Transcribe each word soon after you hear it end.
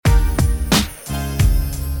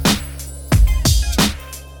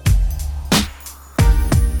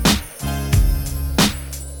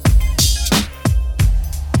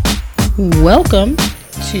Welcome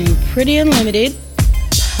to Pretty Unlimited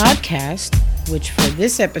Podcast, which for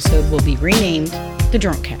this episode will be renamed the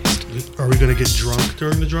Drunkcast. Are we going to get drunk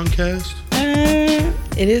during the Drunkcast?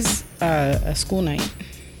 It is a school night.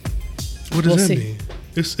 What does that mean?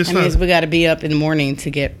 It means we got to be up in the morning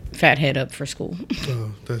to get Fathead up for school.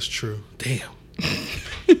 Oh, that's true. Damn.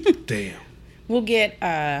 Damn. We'll get,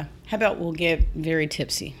 how about we'll get very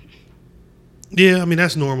tipsy? Yeah, I mean,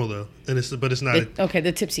 that's normal, though. But it's not.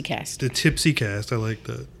 The Tipsy Cast. The Tipsy Cast. I like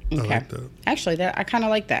that. Okay. I like that. Actually, I kind of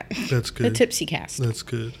like that. That's good. The Tipsy Cast. That's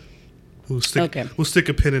good. We'll stick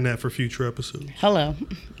a pin in that for future episodes. Hello.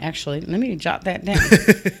 Actually, let me jot that down.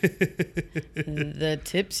 The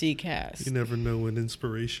Tipsy Cast. You never know when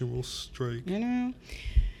inspiration will strike. You know?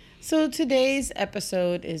 So today's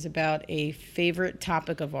episode is about a favorite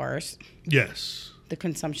topic of ours. Yes. The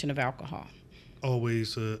consumption of alcohol.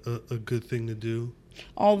 Always a good thing to do.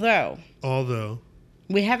 Although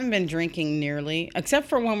we haven't been drinking nearly, except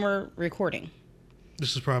for when we're recording.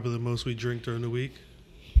 This is probably the most we drink during the week.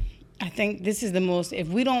 I think this is the most. If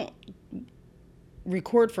we don't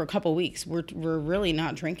record for a couple weeks, we're really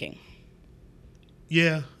not drinking.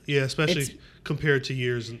 Yeah, especially compared to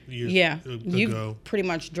years ago. You've pretty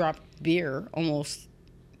much dropped beer almost.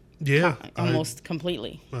 Yeah, almost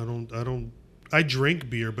completely. I drink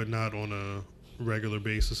beer, but not on a regular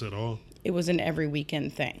basis at all. It was an every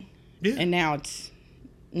weekend thing. Yeah. And now it's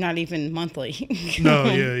not even monthly. No,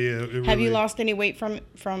 yeah. Have you lost any weight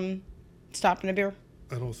from stopping a beer?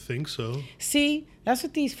 I don't think so. See, that's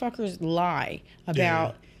what these fuckers lie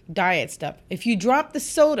about diet stuff. If you drop the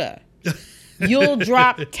soda, you'll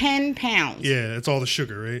drop 10 pounds. Yeah, it's all the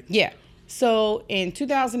sugar, right? Yeah. So in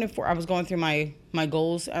 2004, I was going through my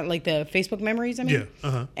goals, like the Facebook memories, Yeah,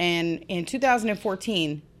 uh-huh. And in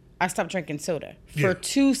 2014, I stopped drinking soda for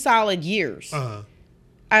 2 solid years. Uh-huh.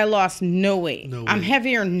 I lost no weight. I'm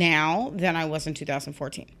heavier now than I was in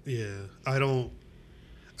 2014. Yeah,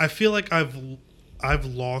 I feel like I've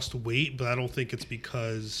lost weight, but I don't think it's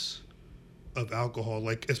because of alcohol.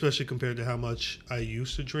 Like, especially compared to how much I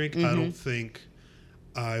used to drink, I don't think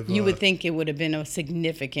you would think it would have been a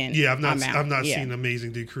significant amount. I've not seen an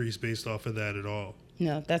amazing decrease based off of that at all.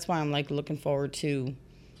 No, that's why I'm like looking forward to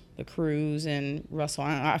the cruise and Russell.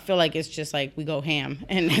 I feel like it's just like we go ham.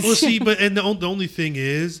 And the only thing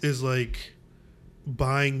is like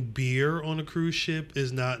buying beer on a cruise ship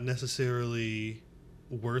is not necessarily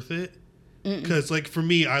worth it. Because like for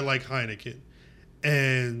me, I like Heineken,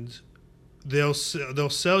 and they'll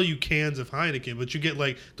sell you cans of Heineken, but you get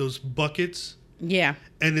like those buckets. Yeah.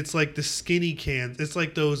 And it's like the skinny cans. It's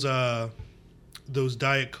like those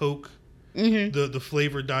Diet Coke. The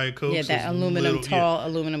flavored Diet Coke. Yeah, that tall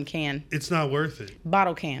aluminum can. It's not worth it.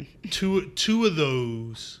 Bottle can. Two of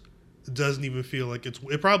those doesn't even feel like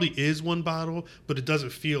it probably is one bottle, but it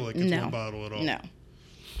doesn't feel like it's one bottle at all. No.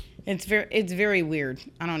 It's very weird.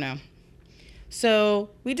 I don't know. So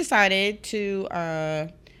we decided to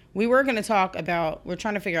we were going to talk about, we're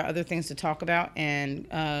trying to figure out other things to talk about,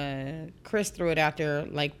 and Chris threw it out there,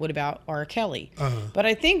 like, what about R. Kelly? Uh-huh. But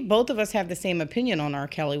I think both of us have the same opinion on R.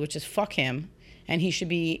 Kelly, which is fuck him, and he should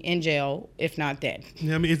be in jail, if not dead.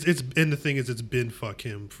 Yeah, I mean, and the thing is, it's been fuck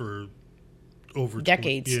him for over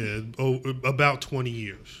decades. About 20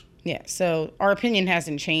 years. Yeah, so our opinion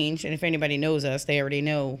hasn't changed, and if anybody knows us, they already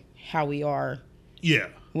know how we are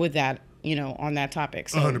with that. On that topic.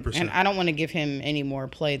 So, 100%. And I don't want to give him any more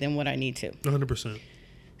play than what I need to. 100%.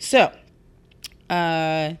 So,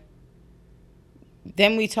 then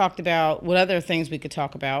we talked about what other things we could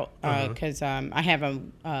talk about, because I have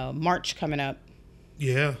a march coming up.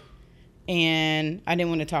 Yeah. And I didn't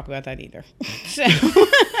want to talk about that either. So,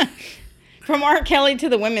 from R. Kelly to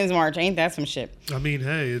the Women's March, ain't that some shit? I mean,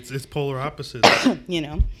 hey, it's polar opposites.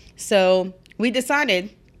 So, we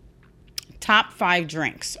decided top 5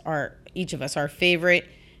 drinks are each of us, our favorite.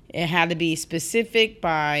 It had to be specific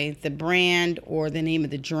by the brand or the name of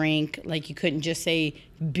the drink. Like, you couldn't just say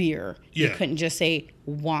beer. Yeah. You couldn't just say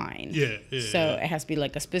wine. Yeah. So it has to be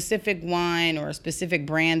like a specific wine or a specific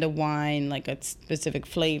brand of wine, like a specific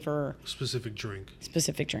flavor. Specific drink.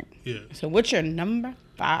 Yeah. So what's your number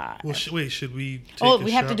 5? Well, should we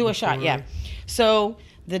we have to do a shot, yeah. So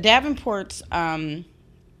the Davenports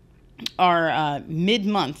are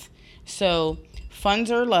mid-month. So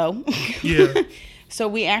funds are low. Yeah. So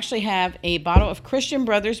we actually have a bottle of Christian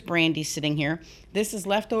Brothers brandy sitting here. This is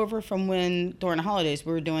leftover from when during the holidays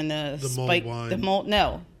we were doing the mulled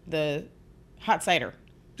wine. The hot cider.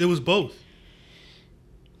 It was both.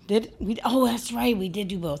 Did we? Oh, that's right. We did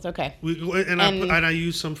do both. Okay. I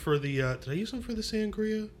used some for the. Did I use some for the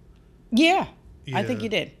sangria? Yeah. I think you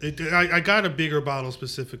did. I got a bigger bottle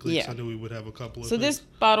specifically because Yeah. I knew we would have a couple of So things. this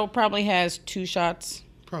bottle probably has 2 shots,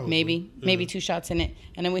 Probably. maybe 2 shots in it.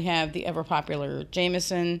 And then we have the ever popular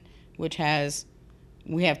Jameson, which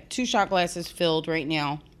we have 2 shot glasses filled right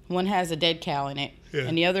now. One has a dead cow in it,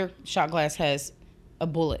 and the other shot glass has a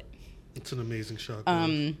bullet. It's an amazing shot glass.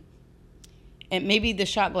 And maybe the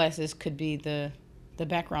shot glasses could be the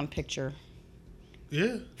background picture.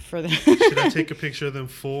 Yeah. For the Should I take a picture of them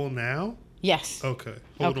full now? Yes. Okay.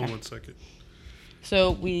 Hold Okay. on 1 second.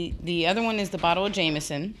 So the other one is the bottle of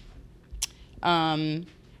Jameson.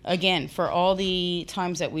 Again, for all the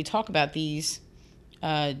times that we talk about these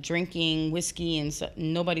drinking whiskey and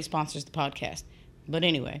nobody sponsors the podcast. But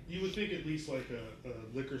anyway, You would think at least like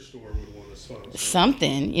a liquor store would want to sponsor.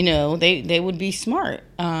 something, they would be smart.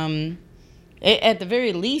 At the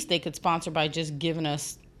very least, they could sponsor by just giving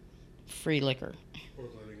us free liquor. Or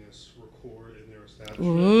letting us record in their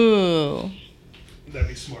establishment. Ooh. That'd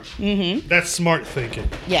be smart. Mm-hmm. That's smart thinking.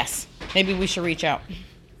 Yes. Maybe we should reach out.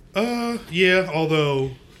 Yeah,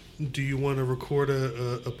 although, do you want to record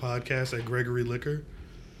a podcast at Gregory Liquor?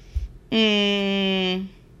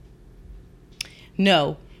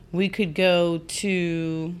 No. We could go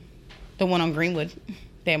to the one on Greenwood.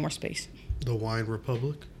 They have more space. The Wine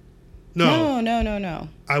Republic? No. No.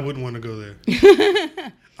 I wouldn't want to go there.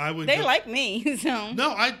 I would. They like me, so.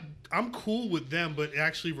 No, I'm cool with them, but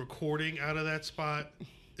actually recording out of that spot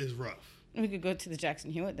is rough. We could go to the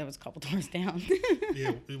Jackson Hewitt. That was a couple doors down.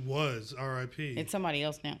 Yeah, it was. R.I.P. It's somebody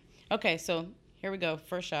else now. Okay, so here we go.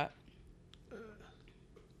 First shot.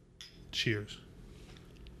 Cheers.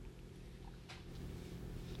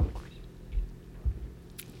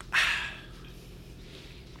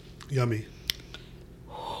 Yummy.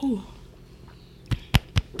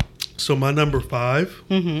 So my number 5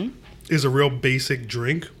 is a real basic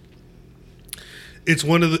drink. It's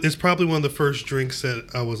probably one of the first drinks that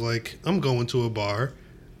I was like, I'm going to a bar,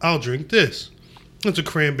 I'll drink this. It's a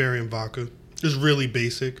cranberry and vodka. It's really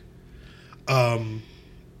basic. I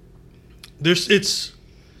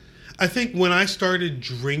think when I started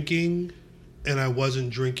drinking and I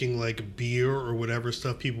wasn't drinking like beer or whatever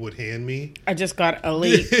stuff people would hand me. I just got a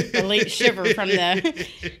late shiver from the.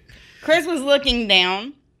 Chris was looking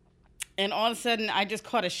down, and all of a sudden I just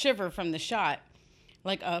caught a shiver from the shot,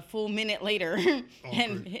 like a full minute later,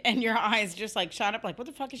 and your eyes just like shot up, like what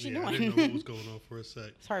the fuck is she doing? I didn't know what was going on for a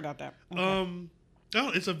sec. Sorry about that. Okay.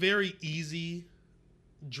 It's a very easy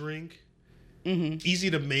drink,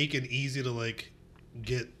 easy to make and easy to like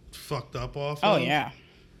get fucked up off. Oh of. yeah.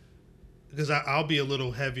 Because I'll be a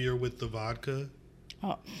little heavier with the vodka.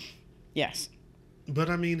 Oh, yes. But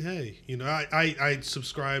I mean, hey, I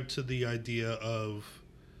subscribe to the idea of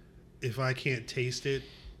if I can't taste it,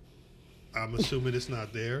 I'm assuming it's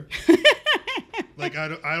not there. Like I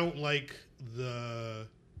don't like the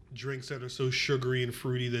drinks that are so sugary and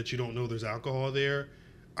fruity that you don't know there's alcohol there.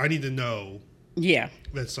 I need to know. Yeah.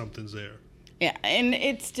 That something's there. Yeah, and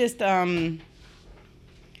it's just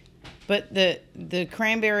but the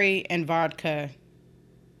cranberry and vodka,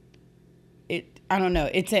 I don't know.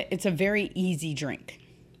 It's a very easy drink.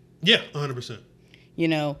 Yeah, 100%.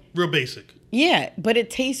 Real basic. Yeah, but it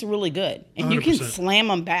tastes really good, and 100%. you can slam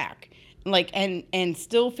them back, like and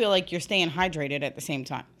still feel like you're staying hydrated at the same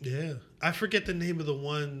time. Yeah, I forget the name of the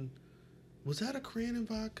one. Was that a cran and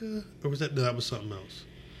vodka, or was that no? That was something else.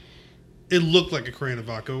 It looked like a cran and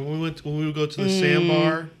vodka when we would go to the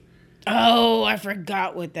Sandbar. Oh, I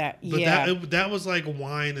forgot what that. But yeah, that was like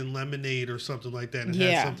wine and lemonade or something like that, and it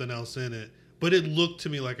Yeah. had something else in it. But it looked to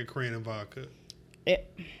me like a cran and vodka.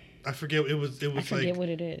 I forget. It was I forget like what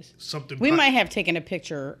it is. something. We might have taken a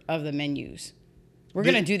picture of the menus. We're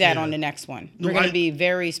going to do that Yeah. on the next one. No, We're going to be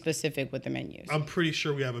very specific with the menus. I'm pretty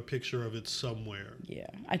sure we have a picture of it somewhere. Yeah,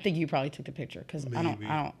 I think you probably took the picture because Maybe.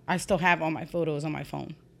 I still have all my photos on my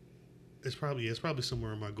phone. It's probably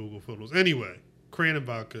somewhere in my Google photos. Anyway, cran and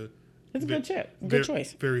vodka. It's a good chip. Good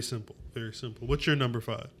choice. Very simple. Very simple. What's your number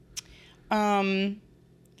 5?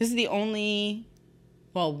 This is the only,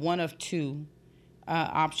 one of 2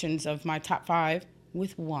 options of my top 5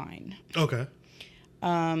 with wine. Okay.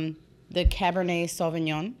 The Cabernet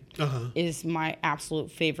Sauvignon Uh-huh. is my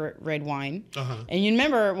absolute favorite red wine. Uh-huh. And you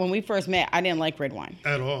remember when we first met, I didn't like red wine.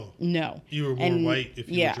 At all. No. You were more white if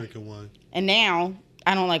you yeah. were drinking wine. And now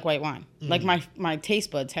I don't like white wine. Like my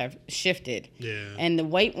taste buds have shifted. Yeah. And the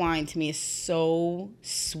white wine to me is so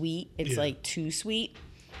sweet. It's Yeah. like too sweet.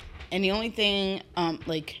 And the only thing,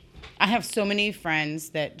 I have so many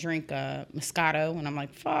friends that drink Moscato, and I'm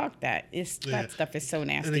like, fuck that. That stuff is so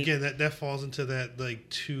nasty. And again, that falls into that like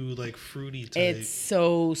too like fruity type. It's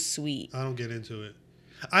so sweet. I don't get into it.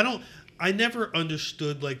 I never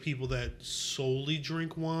understood like people that solely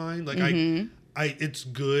drink wine. Like I it's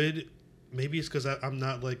good. Maybe it's because I'm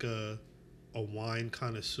not like a wine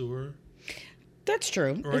connoisseur. That's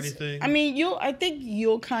true. Or anything. I mean, I think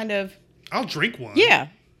you'll kind of. I'll drink wine. Yeah.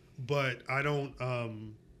 But I don't.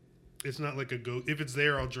 It's not like a go. If it's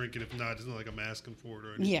there, I'll drink it. If not, it's not like I'm asking for it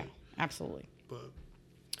or anything. Yeah, absolutely. But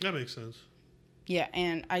that makes sense. Yeah,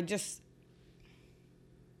 and I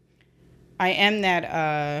am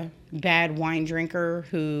that bad wine drinker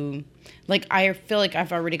who, like, I feel like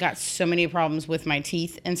I've already got so many problems with my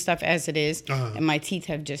teeth and stuff as it is, and my teeth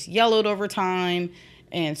have just yellowed over time,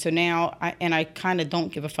 and so now I kind of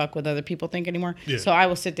don't give a fuck what other people think anymore. Yeah. So I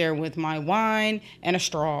will sit there with my wine and a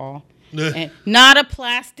straw, and not a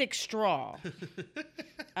plastic straw.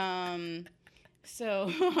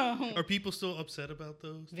 So are people still upset about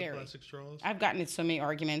those? Very. The plastic straws? I've gotten into so many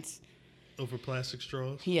arguments over plastic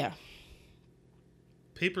straws. Yeah.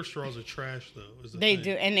 Paper straws are trash, though. They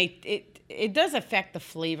do, and it does affect the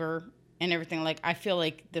flavor and everything. Like, I feel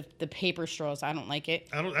like the paper straws, I don't like it.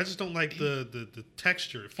 I just don't like the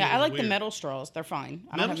texture. Yeah, I like the metal straws. They're fine.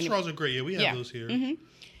 Metal straws are great. Yeah, we have those here.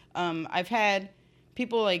 Mm-hmm. I've had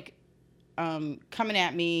people like coming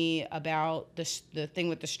at me about the thing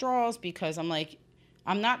with the straws because I'm like,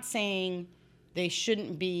 I'm not saying they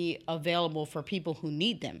shouldn't be available for people who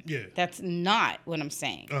need them. Yeah. That's not what I'm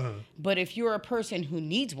saying. But if you're a person who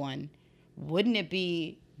needs one, wouldn't it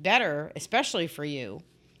be better, especially for you,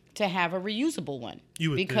 to have a reusable one? You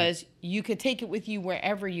would because think. You could take it with you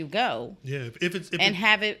wherever you go. Yeah, and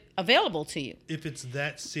have it available to you. If it's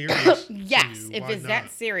that serious. Yes, if it's that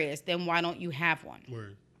serious, then why don't you have one?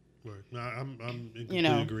 Word. No, I'm in complete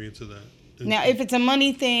agreement to that. Now, if it's a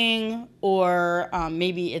money thing, or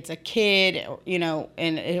maybe it's a kid,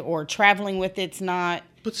 or traveling with it's not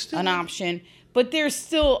an option. But there's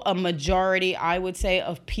still a majority, I would say,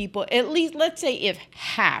 of people. At least, let's say, if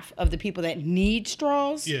half of the people that need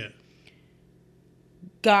straws,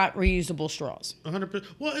 got reusable straws. 100%.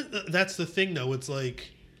 Well, that's the thing, though. It's like,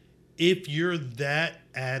 if you're that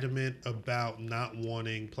adamant about not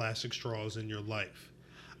wanting plastic straws in your life,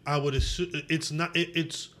 I would assume it's not.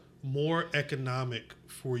 It's more economic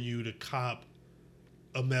for you to cop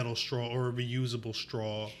a metal straw or a reusable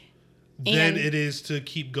straw than it is to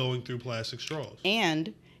keep going through plastic straws.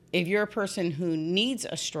 And if you're a person who needs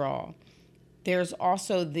a straw, there's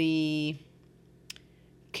also the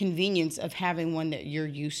convenience of having one that you're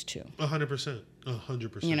used to. 100%.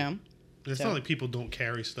 100%. You know? It's not like people don't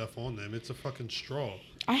carry stuff on them. It's a fucking straw.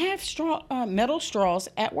 I have metal straws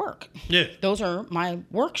at work. Yeah. Those are my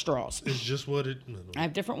work straws. It's just what it... I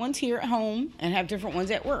have different ones here at home and have different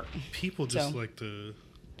ones at work. People just like to...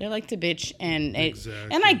 They like to bitch, and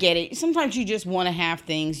and I get it. Sometimes you just want to have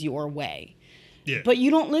things your way. Yeah. But you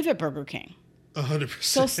don't live at Burger King. 100%.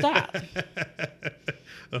 So stop.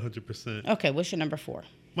 100%. Okay, what's your number 4?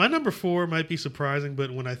 My number 4 might be surprising,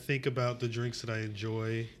 but when I think about the drinks that I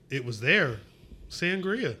enjoy, it was there.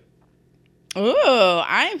 Sangria. Oh,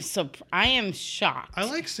 I am shocked. I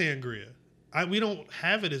like sangria. We don't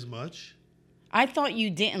have it as much. I thought you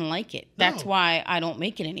didn't like it. That's why I don't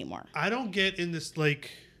make it anymore. I don't get in this,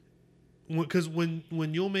 like, because when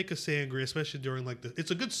you'll make a sangria, especially during like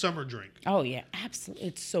it's a good summer drink. Oh yeah, absolutely,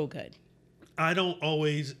 it's so good. I don't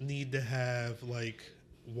always need to have like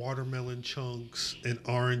watermelon chunks and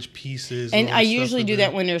orange pieces. And I usually do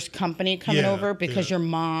that when there's company coming over because your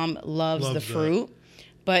mom loves the fruit. That.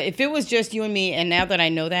 But if it was just you and me, and now that I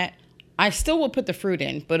know that, I still will put the fruit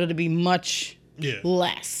in, but it'll be much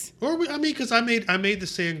less. Or because I made the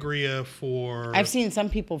sangria for. I've seen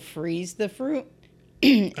some people freeze the fruit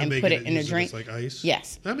and put it in a drink. Like ice.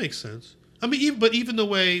 Yes, that makes sense. Even the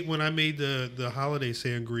way when I made the holiday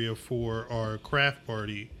sangria for our craft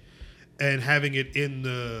party, and having it in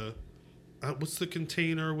the. What's the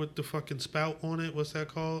container with the fucking spout on it? What's that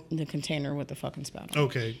called? The container with the fucking spout.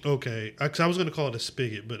 Okay. Because I was going to call it a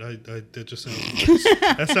spigot, but that just sounds.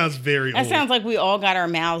 That sounds very. That sounds like we all got our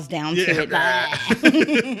mouths down to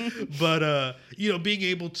it. But being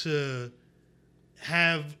able to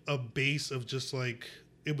have a base of just like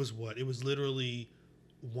it was literally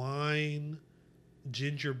wine,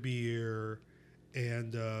 ginger beer,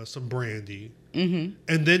 and some brandy. Mm-hmm.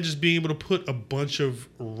 And then just being able to put a bunch of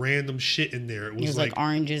random shit in there. It was like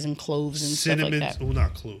oranges and cloves and cinnamon, stuff like that. Well,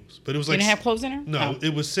 not cloves, but it was like... You didn't have cloves in there? No,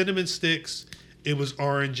 It was cinnamon sticks, it was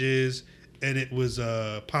oranges, and it was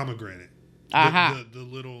pomegranate. Uh-huh. The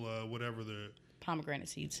little, whatever the... Pomegranate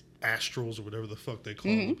seeds. Astrals or whatever the fuck they call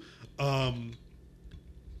them.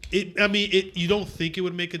 You don't think it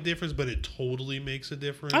would make a difference, but it totally makes a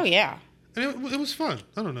difference. Oh, yeah. And it was fun.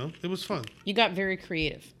 I don't know. It was fun. You got very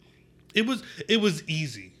creative. It was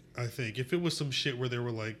easy. I think if it was some shit where there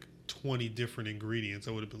were like 20 different ingredients,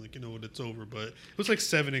 I would have been like, you know what, it's over. But it was like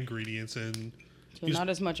 7 ingredients, and So not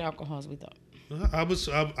as much alcohol as we thought.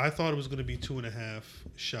 I thought it was going to be 2.5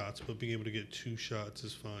 shots, but being able to get 2 shots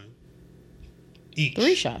is fine. Each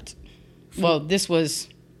 3 shots. Well, this is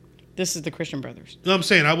the Christian Brothers. No, I'm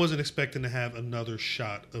saying I wasn't expecting to have another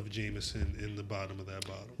shot of Jameson in the bottom of that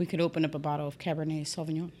bottle. We could open up a bottle of Cabernet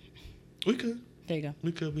Sauvignon. We could. There you go.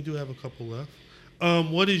 We could. We do have a couple left.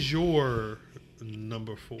 What is your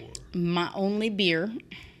number 4? My only beer,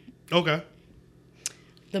 Okay.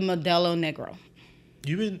 the Modelo Negro.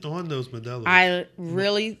 You've been on those Modelos. I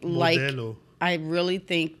really Modelo. I really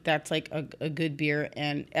think that's like a good beer.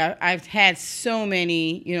 And I've had so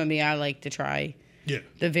many, you know me, I like to try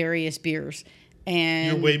the various beers.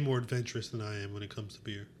 And you're way more adventurous than I am when it comes to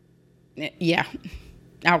beer. Yeah.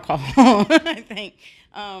 Alcohol, I think.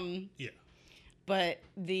 Yeah. But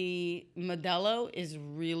the Modelo is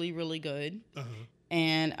really, really good. Uh-huh.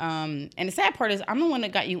 And the sad part is I'm the one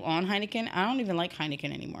that got you on Heineken. I don't even like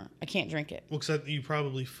Heineken anymore. I can't drink it. Well, because you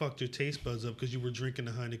probably fucked your taste buds up because you were drinking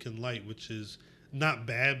the Heineken Light, which is not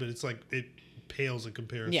bad, but it's like it pales in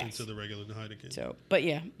comparison to the regular Heineken. So, but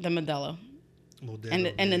yeah, the Modelo. And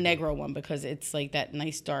the Negro one, because it's like that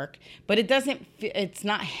nice dark, but it doesn't. It's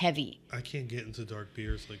not heavy. I can't get into dark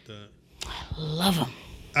beers like that. I love them.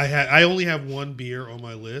 I only have one beer on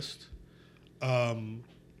my list.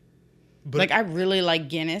 But like I really like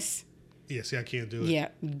Guinness. Yeah, see, I can't do it. Yeah,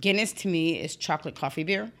 Guinness to me is chocolate coffee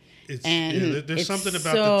beer. There's something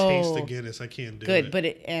about the taste of Guinness I can't do. Good, but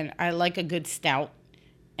I like a good stout,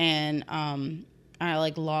 and I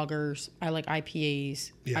like lagers. I like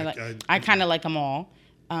IPAs. Yeah, I kind of like them all.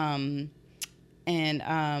 I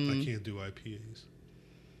can't do IPAs.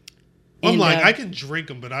 I can drink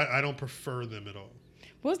them, but I don't prefer them at all.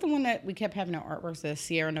 What was the one that we kept having our artworks? The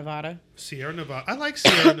Sierra Nevada. Sierra Nevada. I like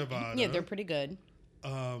Sierra Nevada. Yeah, they're pretty good.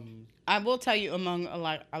 I will tell you, among a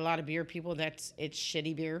lot of beer people, it's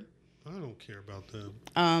shitty beer. I don't care about them.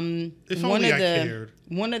 If only I cared.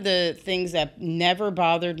 One of the things that never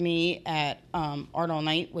bothered me at Art All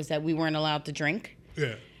Night was that we weren't allowed to drink.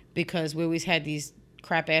 Yeah. Because we always had these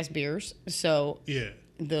crap ass beers. So yeah.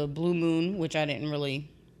 The Blue Moon, which I didn't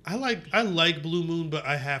really. I like Blue Moon, but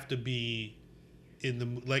I have to be in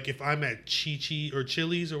the like if I'm at Chi-Chi or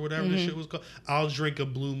Chili's or whatever the shit was called, I'll drink a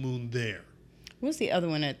Blue Moon there. What's the other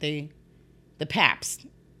one at the Pabst?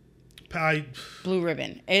 Blue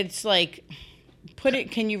Ribbon. It's like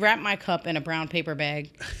can you wrap my cup in a brown paper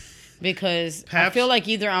bag? Because Pabst, I feel like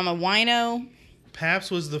either I'm a wino.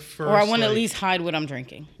 Pabst was the first, or I want to at least hide what I'm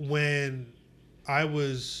drinking. When I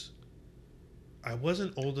wasn't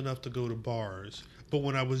old enough to go to bars, but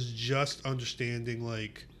when I was just understanding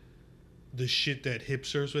like the shit that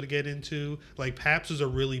hipsters would get into, like Pabst was a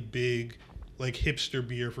really big like hipster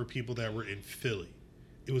beer for people that were in Philly.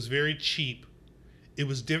 It was very cheap. It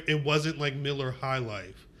was it wasn't like Miller High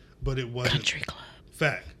Life, but it wasn't Country Club.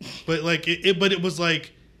 Fact. But like it was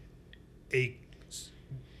like a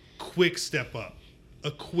quick step up.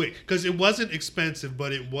 Because it wasn't expensive,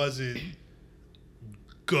 but it wasn't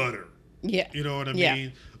gutter. Yeah. You know what I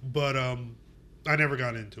mean? But I never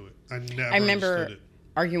got into it. I remember understood it.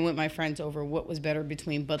 Arguing with my friends over what was better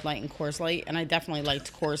between Bud Light and Coors Light, and I definitely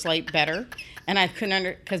liked Coors Light better. And I couldn't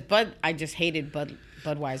because I just hated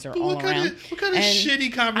Budweiser all around. What kind of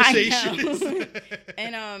shitty conversation?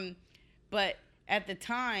 And but at the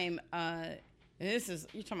time, and you're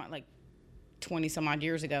talking about like 20 some odd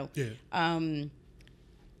years ago. Yeah.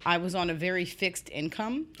 I was on a very fixed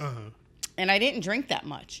income, and I didn't drink that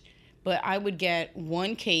much, but I would get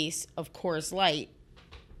one case of Coors Light,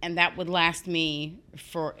 and that would last me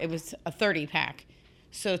it was a 30 pack.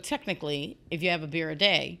 So technically, if you have a beer a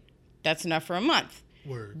day, that's enough for a month.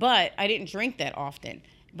 Word. But I didn't drink that often.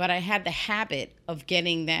 But I had the habit of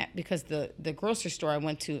getting that because the grocery store I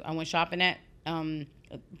went shopping at, the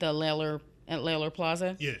Lalor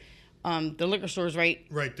Plaza. Yeah. The liquor store is right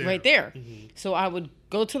there. Right there. Mm-hmm. So I would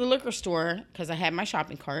go to the liquor store because I had my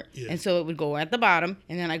shopping cart, and so it would go at the bottom,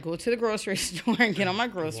 and then I go to the grocery store and get all my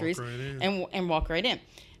groceries and walk right in.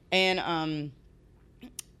 And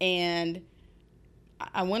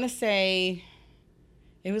I want to say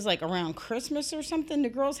it was like around Christmas or something. The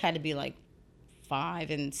girls had to be like 5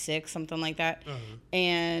 and 6, something like that.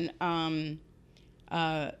 And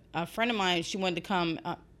a friend of mine, she wanted to come.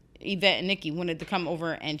 Yvette and Nikki wanted to come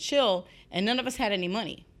over and chill, and none of us had any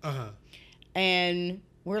money. And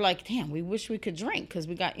we're like, damn, we wish we could drink because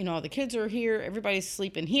we got, all the kids are here, everybody's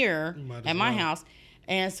sleeping here at my house.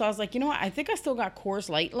 And so I was like, you know what? I think I still got Coors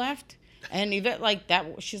Light left. And Yvette like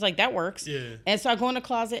that. She's like, that works. Yeah. And so I go in the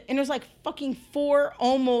closet, and there's like fucking 4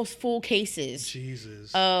 almost full cases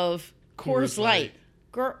Jesus. of Coors Light.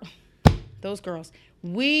 Girl, those girls.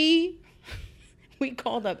 We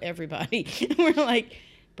called up everybody. We're like,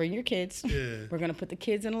 bring your kids. Yeah. We're gonna put the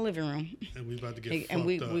kids in the living room. And we about to get And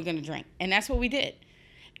we're gonna drink. And that's what we did.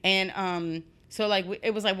 And so like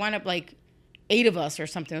it was like wound up like 8 of us or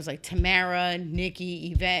something. It was like Tamara,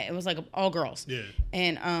 Nikki, Yvette. It was like all girls. Yeah.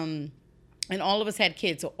 And all of us had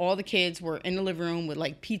kids, so all the kids were in the living room with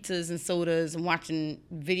like pizzas and sodas and watching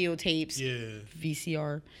videotapes. Yeah.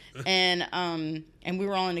 VCR. And we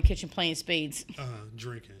were all in the kitchen playing spades.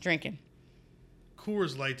 Drinking.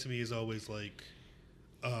 Coors Light to me is always like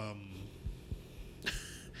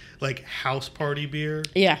like house party beer.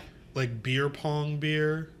 Yeah. Like beer pong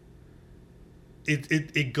beer.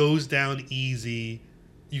 It goes down easy.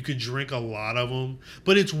 You could drink a lot of them,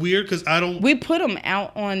 but it's weird because I don't. We put them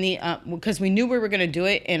out on the because we knew we were going to do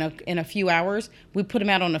it in a few hours. We put them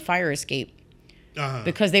out on the fire escape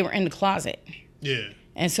because they were in the closet. Yeah.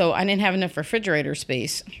 And so I didn't have enough refrigerator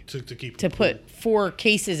space to put 4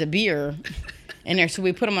 cases of beer in there. So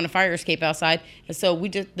we put them on the fire escape outside. And so we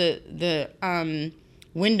just the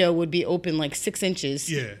window would be open like 6 inches.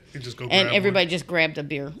 Yeah, and just go. And everybody just grabbed a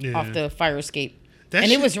beer off the fire escape.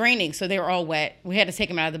 It was raining, so they were all wet. We had to take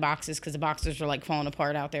them out of the boxes because the boxes were like falling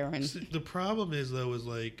apart out there. And the problem is though, is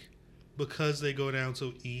like because they go down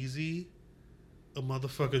so easy, a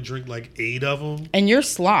motherfucker drink like 8 of them, and you're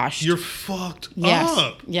sloshed. You're fucked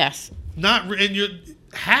up. Yes. And you're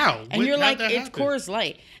how? And you're like, it's Coors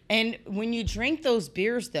Light. And when you drink those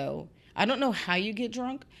beers, though, I don't know how you get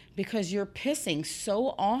drunk because you're pissing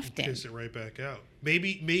so often. Piss it right back out.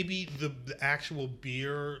 Maybe the actual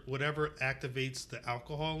beer, whatever activates the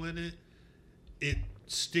alcohol in it, it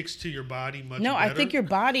sticks to your body much better. I think your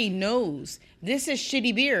body knows this is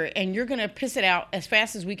shitty beer and you're going to piss it out as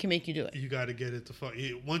fast as we can make you do it. You got to get it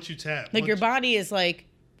to once you tap. Like your body is like,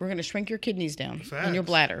 we're going to shrink your kidneys down and your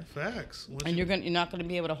bladder. Facts. And you're not going to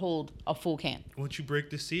be able to hold a full can. Once you break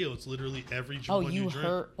the seal, it's literally every one you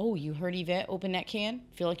drink. You heard Yvette open that can?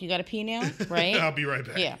 Feel like you got to pee now, right? I'll be right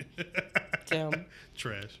back. Yeah. So,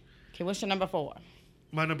 trash. Okay, what's your number 4?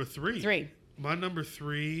 My number 3. My number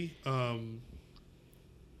 3. My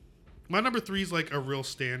number 3 is like a real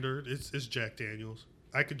standard. It's Jack Daniels.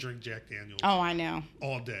 I could drink Jack Daniels. Oh, I know.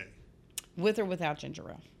 All day. With or without ginger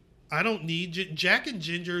ale? I don't need Jack and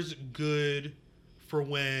Ginger's good for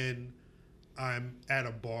when I'm at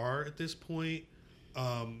a bar at this point.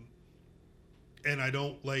 And I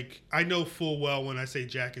don't like, I know full well when I say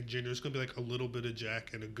Jack and Ginger, it's going to be like a little bit of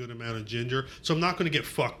Jack and a good amount of ginger. So I'm not going to get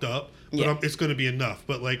fucked up, but it's going to be enough.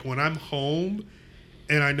 But like when I'm home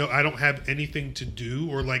and I know I don't have anything to do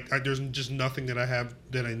or like there's just nothing that I have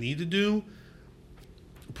that I need to do,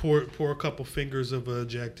 pour a couple fingers of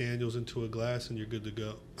Jack Daniels into a glass and you're good to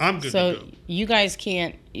go. I'm good to go. So you guys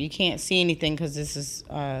can't see anything because this is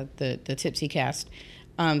the Tipsy Cast.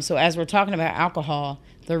 So as we're talking about alcohol,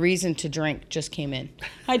 the reason to drink just came in.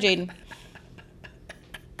 Hi, Jaden.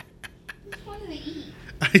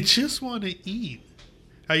 I just want to eat.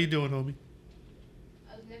 How you doing, homie?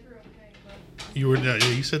 I was never okay. You were not.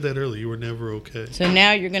 Yeah, you said that earlier. You were never okay. So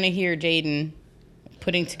now you're gonna hear Jaden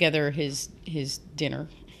putting together his dinner.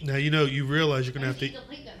 Now you realize you're gonna have to.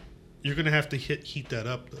 You're gonna have to heat that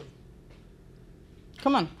up though.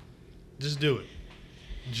 Come on. Just do it.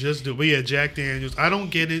 But yeah, Jack Daniels. I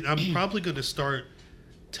don't get it. I'm probably gonna start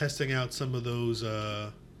testing out some of those.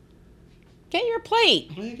 Get your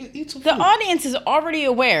plate. Eat some the food. audience is already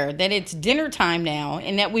aware that it's dinner time now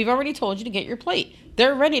and that we've already told you to get your plate.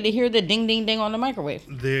 They're ready to hear the ding, ding, ding on the microwave.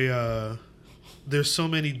 There's so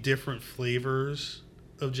many different flavors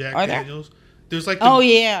of Jack Are Daniels. There's like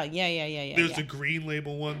yeah. There's the green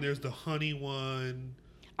label one. There's the honey one.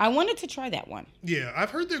 I wanted to try that one. Yeah, I've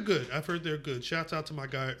heard they're good. Shouts out to my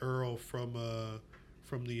guy Earl from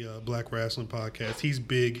the Black Wrestling Podcast. He's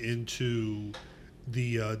big into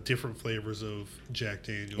the different flavors of Jack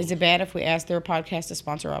Daniels. Is it bad if we ask their podcast to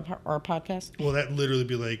sponsor our podcast? Well, that literally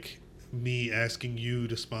be like me asking you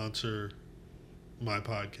to sponsor my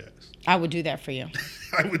podcast. I would do that for you.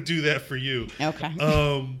 I would do that for you. Okay.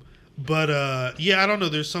 But yeah, I don't know.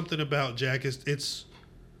 There's something about Jack. It's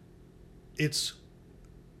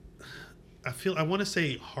I want to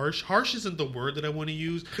say harsh. Harsh isn't the word that I want to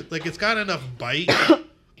use. Like it's got enough bite,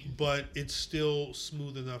 but it's still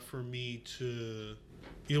smooth enough for me to.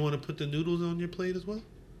 You don't want to put the noodles on your plate as well?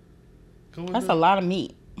 That's a lot of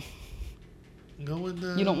meat. You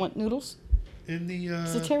don't want noodles? In the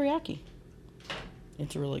it's a teriyaki.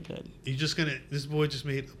 It's really good. This boy just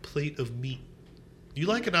made a plate of meat. You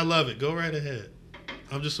like it? I love it. Go right ahead.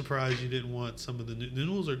 I'm just surprised you didn't want some of the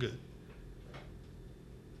noodles are good.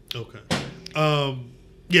 Okay.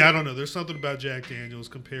 Yeah, I don't know. There's something about Jack Daniels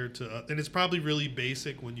compared to, and it's probably really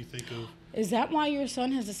basic when you think of. Is that why your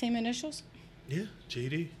son has the same initials? Yeah,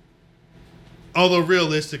 JD. Although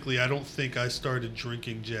realistically, I don't think I started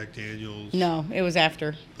drinking Jack Daniels. No, it was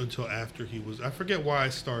after. Until after he was. I forget why I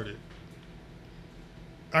started.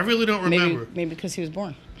 I really don't remember. Maybe because he was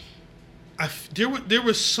born. There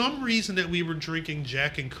was some reason that we were drinking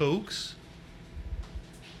Jack and Cokes.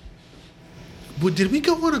 But did we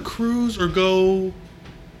go on a cruise or go?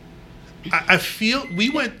 I feel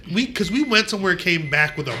we went somewhere, came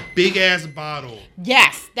back with a big ass bottle.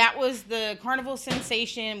 Yes, that was the Carnival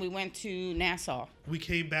Sensation. We went to Nassau. We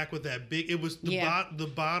came back with that big. It was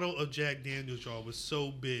the bottle of Jack Daniels, y'all, was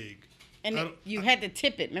so big. And you had to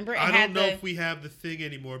tip it. Remember? I don't know if we have the thing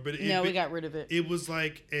anymore, but we got rid of it. It was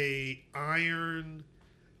like a iron.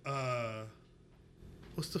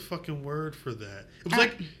 What's the fucking word for that?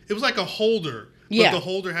 It was like a holder. But the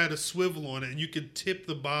holder had a swivel on it, and you could tip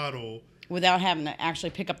the bottle without having to actually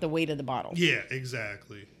pick up the weight of the bottle. Yeah,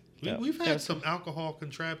 exactly. We've had some alcohol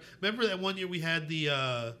contrived. Remember that one year we had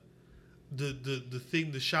the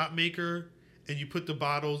thing, the shot maker, and you put the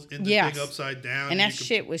bottles in the thing upside down, and that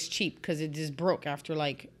shit was cheap because it just broke after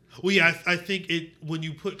like. Well, yeah, I think it when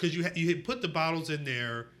you put because you had put the bottles in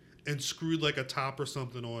there and screwed like a top or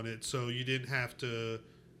something on it, so you didn't have to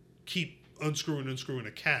keep unscrewing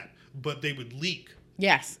a cap, but they would leak.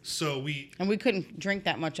 Yes. So we couldn't drink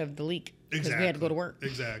that much of the leak because we had to go to work.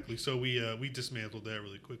 Exactly. So we dismantled that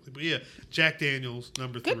really quickly. But yeah, Jack Daniels,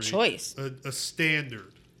 number 3. Good choice. A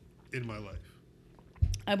standard in my life.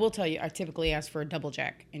 I will tell you, I typically ask for a double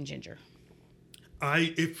Jack and ginger.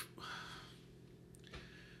 Anytime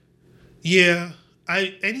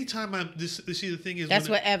see the thing is that's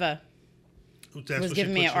what Eva was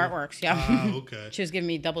giving me at Artworks. Yeah. Okay. She was giving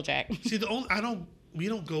me double Jack. See, we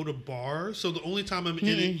don't go to bars, so the only time I'm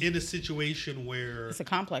in a situation where it's a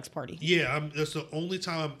complex party. Yeah, that's the only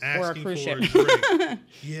time I'm asking for a drink.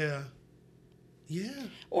 Yeah.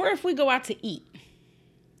 Or if we go out to eat,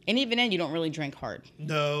 and even then you don't really drink hard.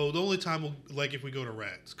 No, the only time like if we go to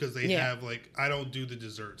Rats because they have like I don't do the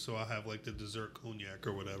dessert, so I'll have like the dessert cognac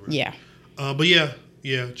or whatever. Yeah. But yeah,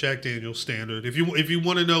 Jack Daniel's standard. If you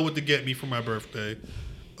want to know what to get me for my birthday,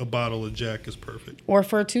 a bottle of Jack is perfect. Or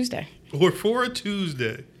for a Tuesday.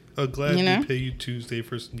 I'm glad we pay you Tuesday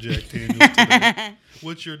for some Jack Daniels today.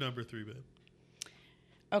 What's your number 3, babe?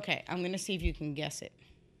 Okay, I'm going to see if you can guess it.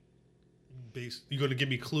 You going to give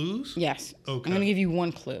me clues? Yes. Okay. I'm going to give you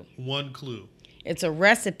one clue. One clue. It's a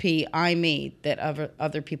recipe I made that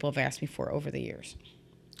other people have asked me for over the years.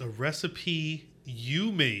 A recipe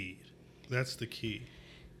you made. That's the key.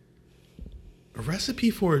 A recipe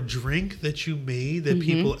for a drink that you made that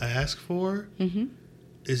people ask for? Mm-hmm.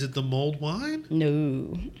 Is it the mulled wine?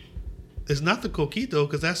 No. It's not the coquito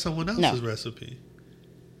because that's someone else's recipe.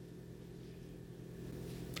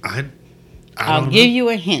 I'll give you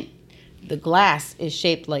a hint. The glass is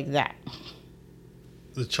shaped like that.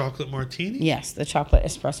 The chocolate martini? Yes, the chocolate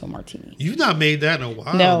espresso martini. You've not made that in a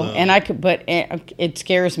while. No, though. And I could, but it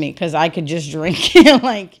scares me because I could just drink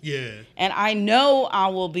it And I know I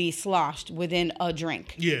will be sloshed within a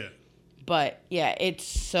drink. Yeah. But yeah, it's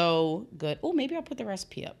so good. Oh, maybe I'll put the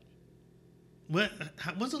recipe up.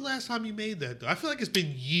 When's the last time you made that though? I feel like it's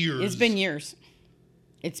been years. It's been years.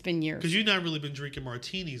 Because you've not really been drinking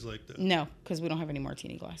martinis like that. No, because we don't have any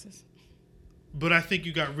martini glasses. But I think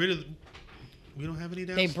you got rid of them. We don't have any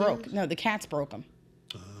downstairs? They broke. No, the cats broke them.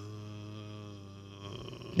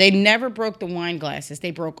 They never broke the wine glasses.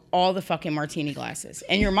 They broke all the fucking martini glasses.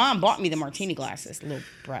 And your mom bought me the martini glasses, little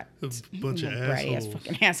brat. A bunch of assholes.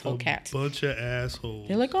 Fucking asshole cats. Bunch of assholes.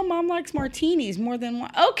 They're like, oh, mom likes martinis more than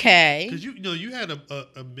wine. Okay. Because you had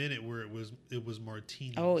a minute where it was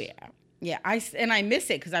martinis. Oh yeah, yeah. I miss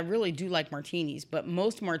it because I really do like martinis, but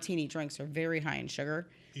most martini drinks are very high in sugar.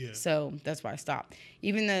 Yeah. So that's why I stopped.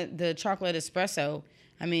 Even the chocolate espresso.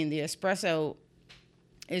 I mean, the espresso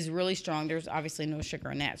is really strong. There's obviously no sugar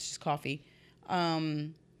in that. It's just coffee.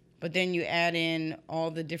 But then you add in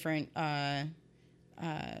all the different Kahlua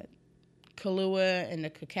and the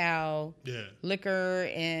cacao, liquor,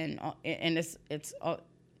 and it's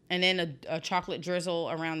and then a chocolate drizzle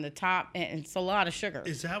around the top, and it's a lot of sugar.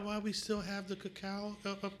 Is that why we still have the cacao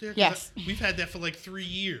up there? Yes. We've had that for like 3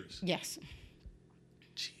 years. Yes.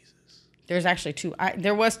 Jesus. There's actually 2.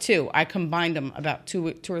 There was 2. I combined them about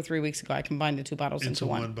 2 or 3 weeks ago. I combined the 2 bottles into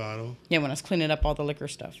one bottle. Yeah, when I was cleaning up all the liquor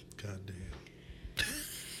stuff. God damn.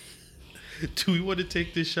 Do we want to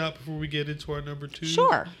take this shot before we get into our number 2?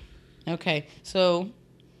 Sure. Okay, so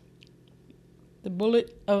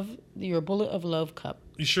Your bullet of love cup.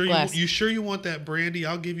 You sure Glass. you sure you want that brandy?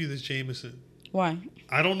 I'll give you this Jameson. Why?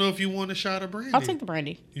 I don't know if you want a shot of brandy. I'll take the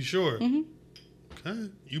brandy. You sure? Mm-hmm. Okay.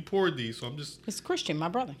 You poured these, so I'm just. It's Christian, my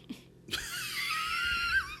brother.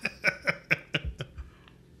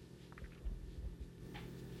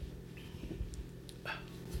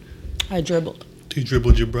 I dribbled. You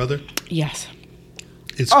dribbled your brother. Yes.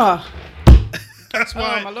 It's. That's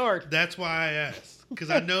why. Oh, my Lord. That's why I asked, because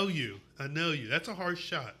I know you. I know you. That's a harsh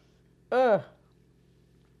shot. Ugh.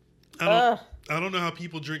 I don't know how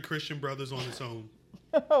people drink Christian Brothers on its own.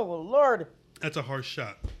 Oh, Lord. That's a harsh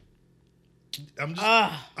shot.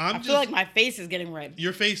 I feel like my face is getting red.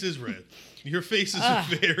 Your face is red. Your face is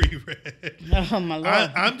very red. Oh, my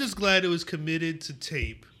Lord. I'm just glad it was committed to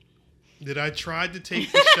tape. That I tried to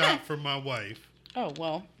take the shot for my wife. Oh,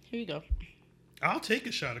 well, here you go. I'll take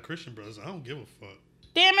a shot of Christian Brothers. I don't give a fuck.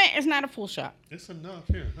 Damn it, it's not a full shot. It's enough.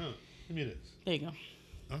 Here, huh? Give me this. There you go.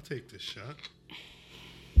 I'll take this shot.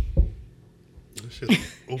 That shit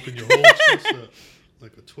open your whole chest up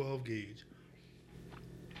like a 12 gauge.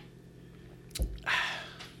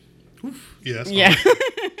 Oof. Yeah, that's harsh.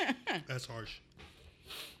 That's harsh.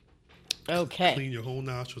 Okay. Clean your whole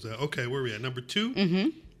nostrils out. Okay, where are we at? Number 2? Mm-hmm.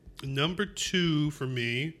 Number 2 for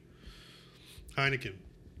me, Heineken.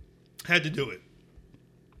 Had to do it.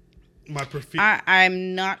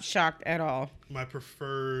 I'm not shocked at all. My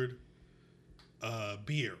preferred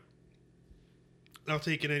beer. I'll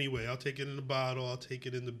take it anyway. I'll take it in the bottle. I'll take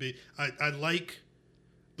it in the big. I like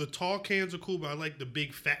the tall cans are cool, but I like the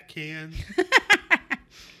big fat cans.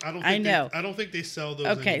 I don't think they sell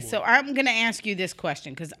those Okay, anymore. so I'm going to ask you this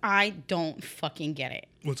question because I don't fucking get it.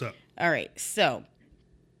 What's up? All right, so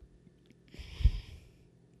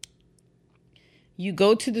you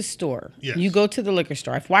go to the store. Yes. You go to the liquor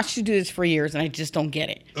store. I've watched you do this for years, and I just don't get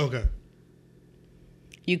it. Okay.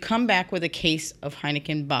 You come back with a case of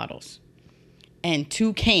Heineken bottles and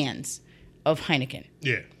 2 cans of Heineken.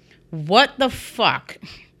 Yeah. What the fuck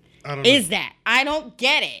I don't know. is that? I don't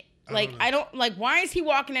get it. I don't know. Why is he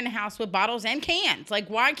walking in the house with bottles and cans? Like,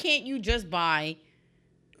 why can't you just buy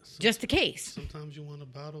just a case? Sometimes you want a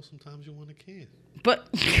bottle, sometimes you want a can. But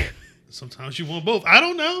Sometimes you want both. I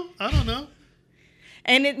don't know.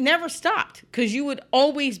 and it never stopped because you would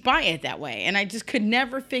always buy it that way. And I just could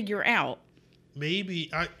never figure out. Maybe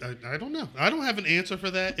I don't know. I don't have an answer for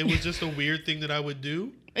that. It was just a weird thing that I would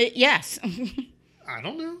do. Yes. I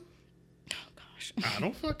don't know. Oh, gosh. I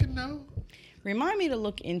don't fucking know. Remind me to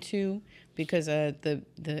look into, because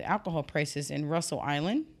the alcohol prices in Russell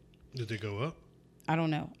Island. Did they go up? I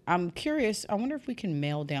don't know. I'm curious. I wonder if we can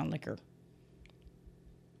mail down liquor.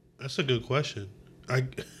 That's a good question.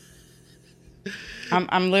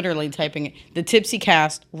 I'm literally typing it. The Tipsy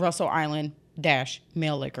Cast, Russell Island -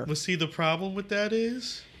 mail liquor. But see, the problem with that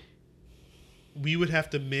is we would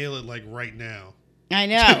have to mail it like right now. I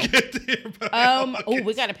know. To get there by We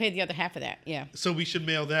August. got to pay the other half of that. Yeah. So we should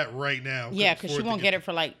mail that right now. Yeah, because she won't get it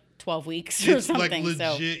for like 12 weeks or It's something. like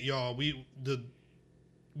legit, y'all. We've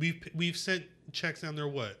sent checks down there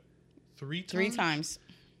what? 3 times? 3 times,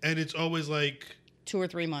 And it's always like 2 or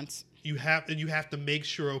 3 months. you have to make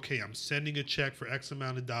sure, okay, I'm sending a check for X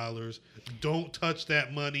amount of dollars. Don't touch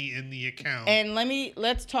that money in the account. And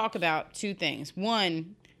let's talk about 2 things.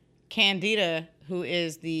 One, Candida, who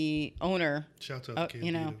is the owner, Shout out to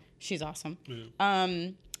Candida. she's awesome. Yeah.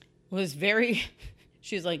 Was very.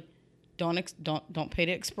 She's like, don't pay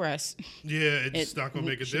to Express. Yeah, it's not gonna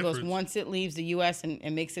make a she difference. Goes, once it leaves the U.S.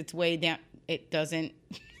 and makes its way down, it doesn't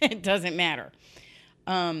matter.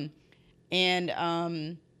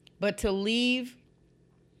 But to leave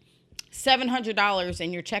 $700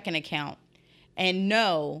 in your checking account and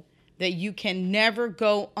know that you can never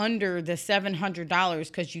go under the $700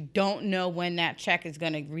 because you don't know when that check is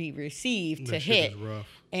going to be received to That shit hit. is rough.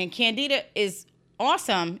 And Candida is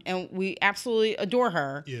awesome, and we absolutely adore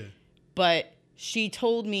her. Yeah. But she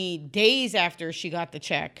told me days after she got the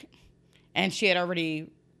check, and she had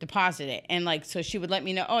already deposited it. And so she would let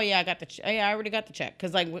me know, oh yeah, I already got the check.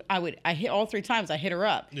 Cause I hit all 3 times. I hit her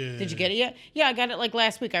up. Yeah. Did you get it yet? Yeah, I got it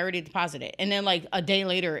last week. I already deposited it. And then a day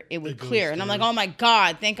later it would clear. And I'm like, oh my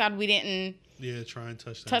God, thank God we didn't try and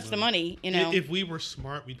touch the money, you know. If we were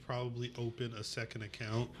smart, we'd probably open a second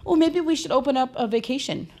account. Well, maybe we should open up a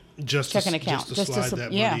vacation checking account. Just to slide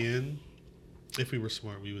that money in. If we were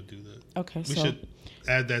smart, we would do that. Okay, we should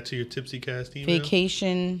add that to your Tipsy Cast email.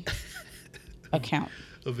 Vacation account.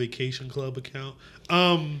 A vacation club account.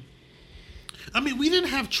 I mean, we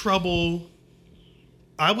didn't have trouble.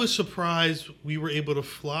 I was surprised we were able to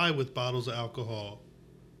fly with bottles of alcohol.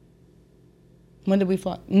 When did we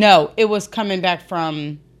fly? No, it was coming back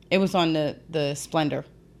from. It was on the Splendor.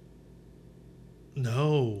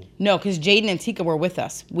 No. No, because Jaden and Tika were with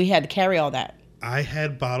us. We had to carry all that. I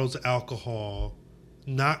had bottles of alcohol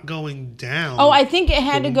not going down. Oh, I think it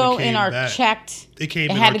had to when go we in came our back. checked. It came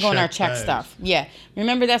It in had our to go in our checked check bags. stuff. Yeah.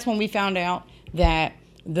 Remember, that's when we found out that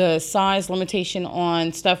the size limitation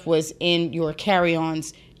on stuff was in your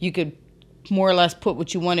carry-ons. You could more or less put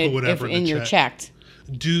what you wanted Put whatever if in in the your check.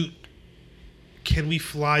 checked. Can we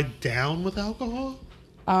fly down with alcohol?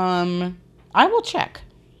 I will check.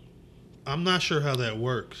 I'm not sure how that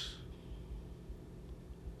works.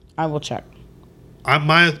 I will check.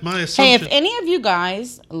 My assumption. Hey, if any of you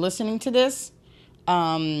guys listening to this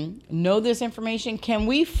know this information, can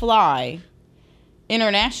we fly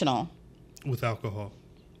international with alcohol,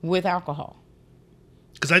 with alcohol?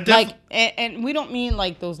 because I definitely And we don't mean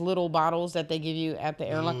like those little bottles that they give you at the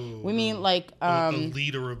airline. We mean like a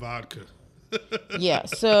liter of vodka. yeah.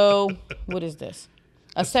 So what is this?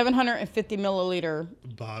 A 750 milliliter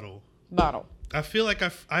bottle. I feel like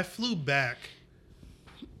I flew back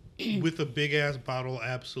with a big ass bottle of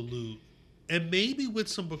Absolute and maybe with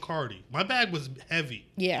some Bacardi. My bag was heavy.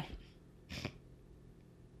 Yeah.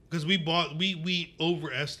 Because we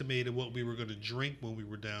overestimated what we were going to drink when we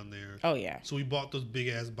were down there. Oh yeah. So we bought those big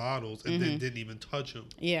ass bottles and then didn't even touch them.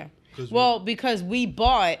 Yeah. Well, because we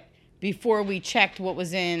bought before we checked what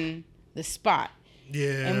was in the spot.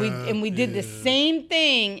 Yeah. And we did the same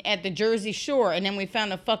thing at the Jersey Shore, and then we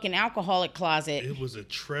found a fucking alcoholic closet. It was a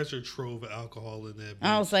treasure trove of alcohol in there.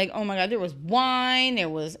 I was like, oh my God, there was wine, there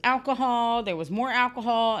was alcohol, there was more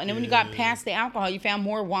alcohol, and then when you got past the alcohol, you found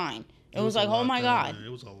more wine. It was like, oh my God. It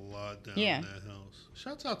was a lot down Yeah. in that house.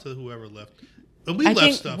 Shouts out to whoever left. And we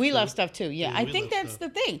left stuff. We too. left stuff too. Yeah, I we think left that's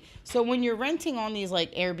stuff. the thing. So when you're renting on these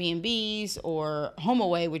like Airbnbs or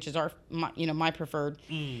HomeAway, which is my preferred,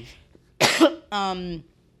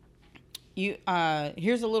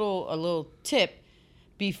 here's a little tip.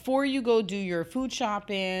 Before you go do your food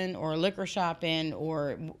shopping or liquor shopping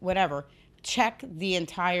or whatever, check the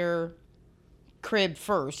entire crib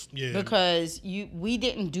first. Yeah. Because we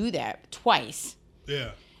didn't do that twice. Yeah.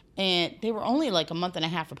 And they were only like a month and a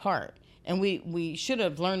half apart. And we should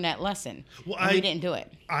have learned that lesson. Well, and we didn't do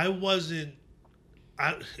it.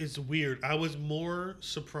 It's weird. I was more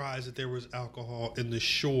surprised that there was alcohol in the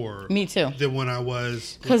Shore. Me too. Than when I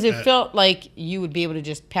was. Because it felt like you would be able to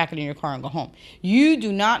just pack it in your car and go home. You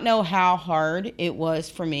do not know how hard it was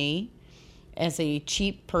for me as a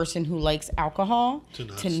cheap person who likes alcohol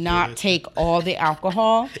to not take all the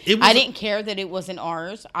alcohol. I didn't care that it wasn't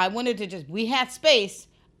ours. I wanted to we had space.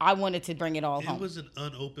 I wanted to bring it all home. It was an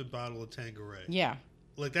unopened bottle of Tanqueray. Yeah.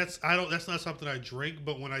 Like that's not something I drink,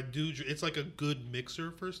 but when I do, it's like a good mixer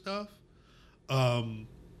for stuff. But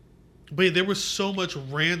yeah, there was so much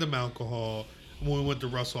random alcohol when we went to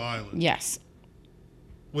Russell Island. Yes.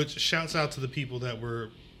 Which shouts out to the people that were.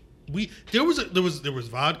 There was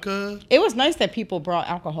vodka. It was nice that people brought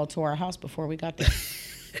alcohol to our house before we got there.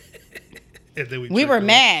 And then we were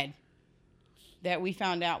mad that we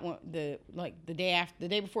found out the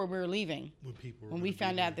day before we were leaving. When we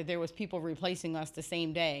found out that there was people replacing us the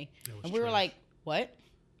same day, and we were like, "What?"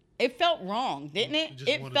 It felt wrong, didn't it?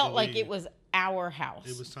 It felt like it was our house.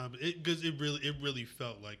 It was time because it really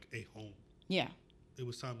felt like a home. Yeah. It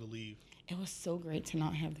was time to leave. It was so great to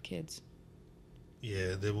not have the kids.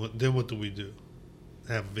 Yeah. Then what do we do?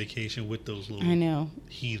 Have a vacation with those little. I know.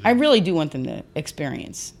 Heathens. I really do want them to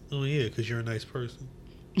experience. Oh yeah, because you're a nice person.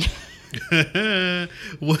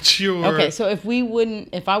 What's your Okay? So if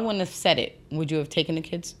I wouldn't have said it, would you have taken the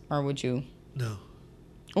kids, or would you? No.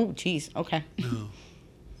 Oh, geez. Okay. No.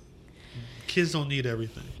 Kids don't need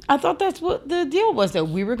everything. I thought that's what the deal was, that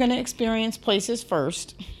we were going to experience places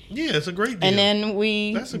first. Yeah, it's a great deal. And then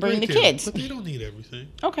we bring the kids. But they don't need everything.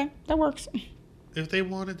 Okay, that works. If they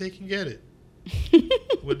want it, they can get it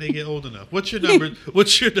when they get old enough. What's your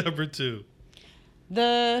number 2?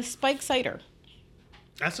 The spiked cider.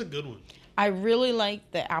 That's a good one. I really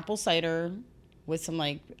like the apple cider with some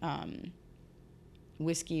like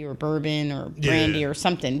whiskey or bourbon or brandy or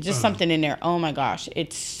something. Just something in there. Oh my gosh,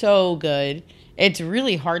 it's so good. It's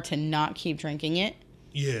really hard to not keep drinking it.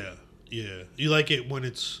 Yeah, yeah. You like it when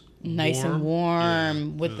it's nice warm? And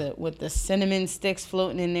warm with the cinnamon sticks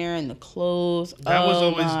floating in there and the cloves.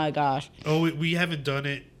 My gosh. Oh, we haven't done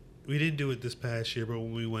it. We didn't do it this past year, but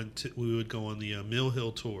when we would go on the Mill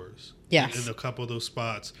Hill tours. Yes. In a couple of those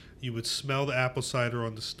spots, you would smell the apple cider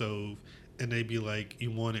on the stove, and they'd be like,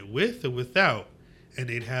 "You want it with or without?" And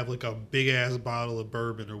they'd have like a big ass bottle of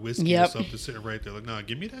bourbon or whiskey or something sitting right there. Like, nah,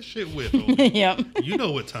 give me that shit with. Yep. You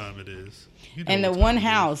know what time it is. And the one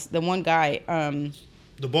guy.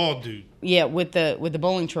 The bald dude. Yeah, with the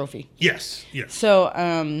bowling trophy. Yes. Yes. So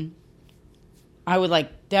I would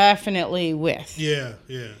like definitely with. Yeah.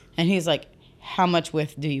 And he's like, how much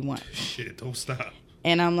with do you want? Shit, don't stop.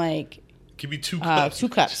 And I'm like, Give me 2 cups. 2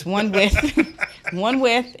 cups. One with, one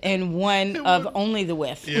with, and one of only the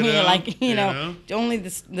with. You know? Like, You know? only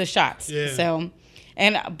the shots. Yeah. So,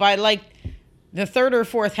 and by like the third or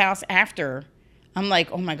fourth house after, I'm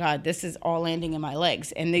like, oh my God, this is all landing in my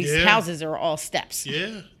legs. And these houses are all steps.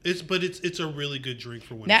 Yeah. It's a really good drink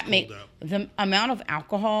for when That it's cold out. The amount of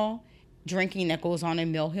alcohol drinking that goes on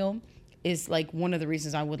in Mill Hill is like one of the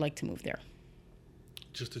reasons I would like to move there.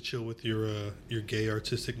 Just to chill with your gay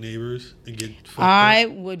artistic neighbors and get fucked I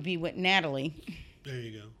up. would be with Natalie. There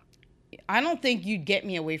you go. I don't think you'd get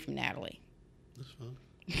me away from Natalie. That's fine.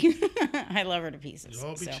 I love her to pieces. You'll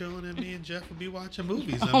all be so. chilling, and me and Jeff will be watching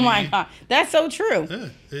movies. Oh my God, that's so true.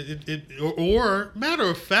 Yeah. Or matter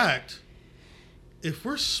of fact, if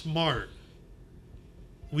we're smart,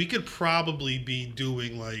 we could probably be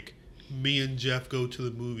doing like me and Jeff go to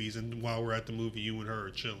the movies, and while we're at the movie, you and her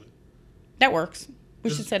are chilling. That works. We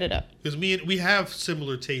should set it up. Because we have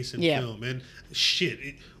similar tastes in film, and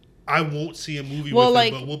shit. I won't see a movie Well, with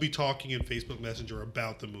like, him, but we'll be talking in Facebook Messenger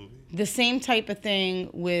about the movie. The same type of thing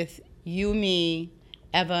with you, me,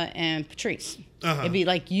 Eva, and Patrice. It'd be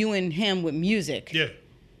like you and him with music. Yeah.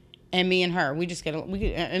 And me and her. We just get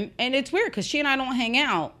and it's weird because she and I don't hang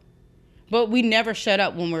out, but we never shut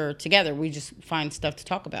up when we're together. We just find stuff to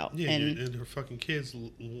talk about. Yeah, and her fucking kids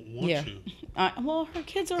want you. Well, her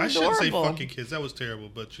kids are I adorable. shouldn't say fucking kids. That was terrible,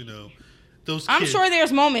 but those kids. I'm sure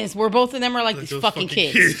there's moments where both of them are like these fucking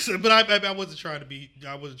kids. But I wasn't trying to be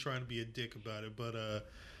a dick about it.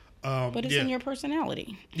 But it's in your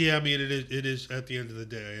personality. Yeah, I mean it is. At the end of the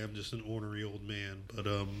day, I am just an ornery old man. But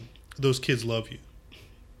those kids love you.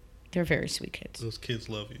 They're very sweet kids. Those kids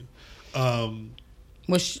love you.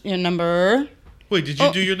 What's your number? Wait, did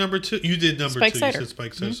you do your number 2? You did number Spike 2. cider. You said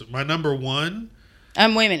Spike cider. My number 1. Wait a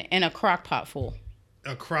minute. In a crock pot full.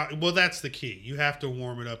 Well, that's the key. You have to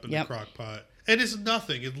warm it up in the crock pot. And it's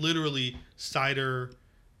nothing. It's literally cider,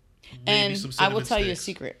 maybe some cinnamon I will tell you a sticks.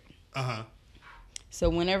 secret. Uh-huh. So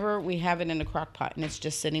whenever we have it in the crock pot and it's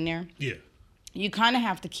just sitting there, you kind of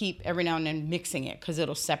have to keep every now and then mixing it because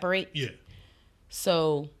it'll separate. Yeah.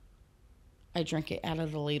 So I drink it out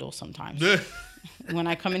of the ladle sometimes. When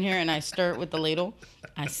I come in here and I stir it with the ladle,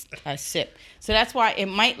 I sip. So that's why it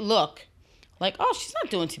might look like, oh, she's not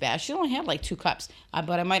doing too bad. She only had like 2 cups.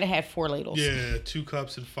 But I might have had 4 ladles. Yeah, 2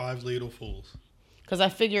 cups and 5 ladlefuls. Because I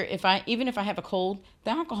figure even if I have a cold,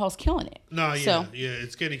 the alcohol's killing it. No, yeah,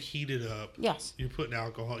 it's getting heated up. Yes. You're putting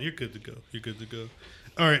alcohol. You're good to go.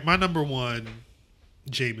 All right, my number 1,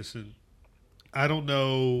 Jameson. I don't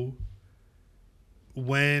know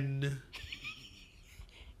when.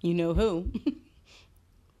 You know who?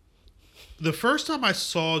 The first time I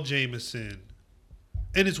saw Jameson,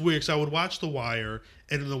 and it's weird because I would watch The Wire,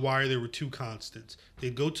 and in The Wire there were 2 constants.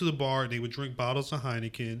 They'd go to the bar and they would drink bottles of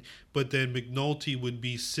Heineken, but then McNulty would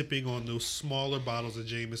be sipping on those smaller bottles of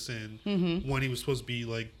Jameson when he was supposed to be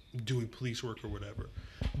like doing police work or whatever.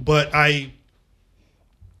 But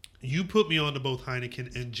you put me on to both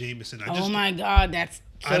Heineken and Jameson. Oh my God, that's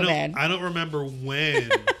so bad. I don't remember when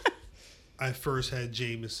I first had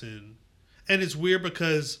Jameson. And it's weird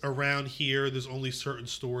because around here, there's only certain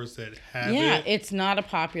stores that have it. Yeah, it's not a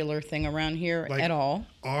popular thing around here at all.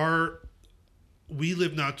 We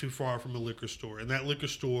live not too far from a liquor store, and that liquor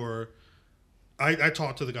store, I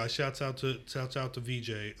talked to the guy. Shouts out to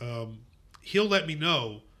VJ. He'll let me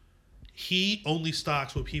know. He only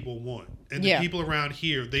stocks what people want, and the people around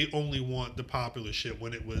here, they only want the popular shit.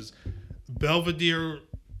 When it was Belvedere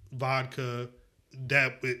vodka.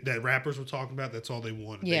 That rappers were talking about, that's all they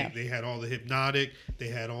wanted. Yeah. They had all the Hypnotic, they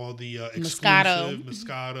had all the exclusive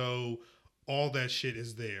Moscato, all that shit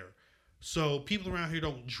is there. So people around here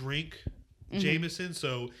don't drink Jameson,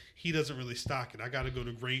 so he doesn't really stock it. I got to go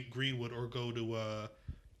to Greenwood or go to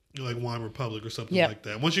like Wine Republic or something like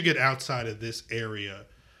that. Once you get outside of this area,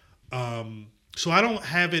 so I don't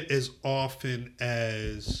have it as often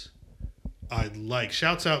as I'd like.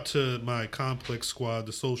 Shouts out to my complex squad,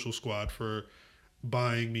 the social squad, for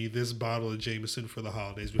buying me this bottle of Jameson for the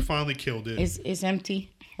holidays. We finally killed it. It's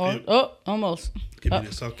empty. Almost. Give me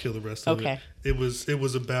this. I'll kill the rest of it. It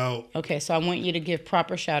was about. Okay, so I want you to give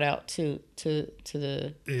proper shout out to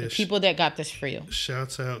the people that got this for you.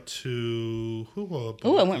 Shouts out to who?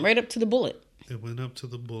 Oh, it went right up to the bullet. It went up to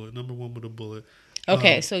the bullet. Number 1 with a bullet.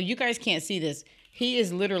 Okay, so you guys can't see this. He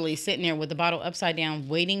is literally sitting there with the bottle upside down,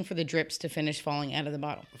 waiting for the drips to finish falling out of the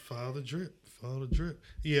bottle. Follow the drip.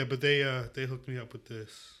 Yeah, but they hooked me up with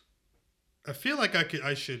this. I feel like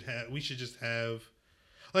we should just have,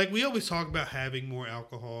 like, we always talk about having more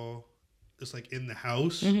alcohol just like in the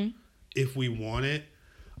house if we want it.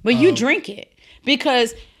 But you drink it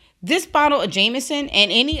because this bottle of Jameson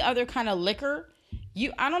and any other kind of liquor,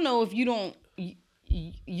 I don't know if you don't.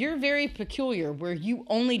 You're very peculiar where you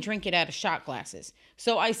only drink it out of shot glasses.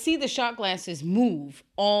 So I see the shot glasses move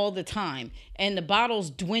all the time and the bottles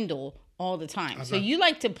dwindle all the time. So you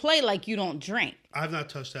like to play like you don't drink. I've not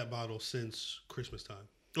touched that bottle since Christmas time.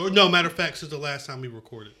 Or no, matter of fact, since the last time we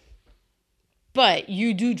recorded. But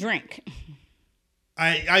you do drink.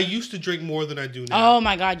 I used to drink more than I do now. Oh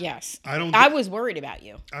my God, yes. I was worried about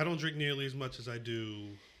you. I don't drink nearly as much as I do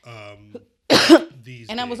these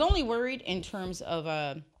And days. I was only worried in terms of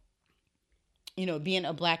being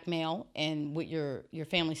a black male and with your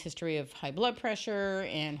family's history of high blood pressure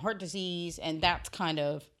and heart disease, and that's kind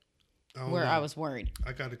of where I was worried.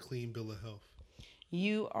 I got a clean bill of health.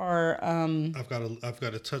 You are I've got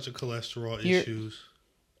a touch of cholesterol issues.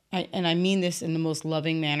 I mean this in the most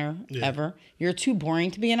loving manner ever. You're too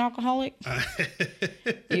boring to be an alcoholic.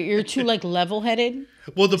 You're too level-headed.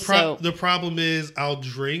 Well, the problem is I'll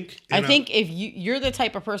drink. I think if you're the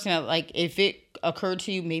type of person that if it occurred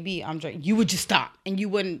to you, maybe I'm drinking, you would just stop and you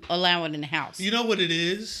wouldn't allow it in the house. You know what it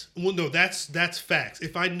is? Well, no, that's facts.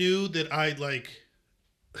 If I knew that all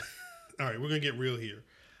right, we're gonna get real here.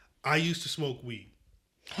 I used to smoke weed.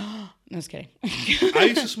 No, just kidding. I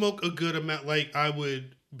used to smoke a good amount. I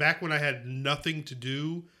would. Back when I had nothing to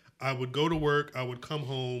do, I would go to work, I would come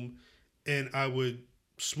home, and I would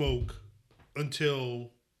smoke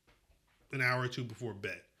until an hour or two before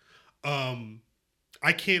bed. I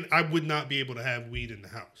would not be able to have weed in the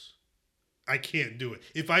house. I can't do it.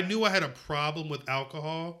 If I knew I had a problem with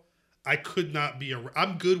alcohol, I could not be around.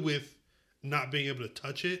 I'm good with not being able to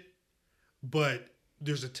touch it, but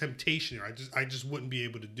there's a temptation here. I just wouldn't be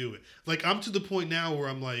able to do it. I'm to the point now where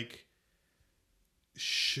I'm like,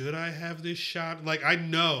 should I have this shot? I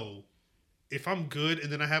know if I'm good and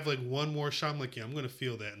then I have one more shot, I'm like, yeah, I'm going to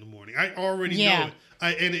feel that in the morning. I already know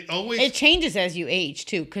it. And it changes as you age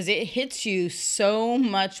too, because it hits you so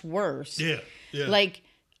much worse. Yeah.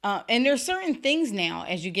 And there's certain things now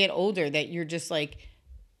as you get older that you're just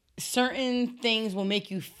certain things will make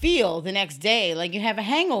you feel the next day like you have a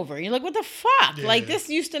hangover. You're like, what the fuck? Yeah. This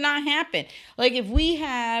used to not happen. If we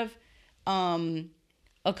have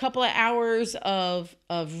a couple of hours of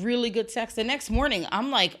really good sex, the next morning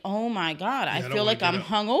I'm like, oh my God, I feel like I'm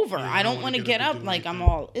hungover. Yeah, I don't want to get up I'm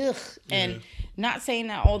all ugh. And not saying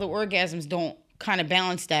that all the orgasms don't kind of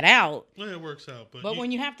balance that out. Yeah, it works out. But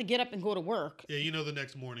when you have to get up and go to work. Yeah, the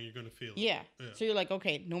next morning you're going to feel it. Yeah. So you're like,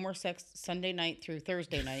 okay, no more sex Sunday night through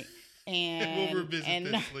Thursday night. And we'll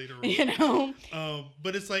revisit this later on.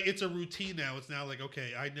 But it's a routine now. It's now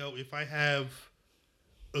okay, I know if I have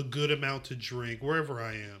a good amount to drink wherever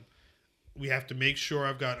I am, we have to make sure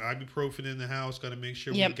I've got ibuprofen in the house. Got to make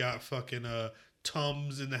sure we've got fucking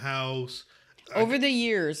Tums in the hoose. Over the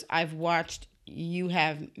years, I've watched you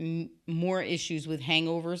have more issues with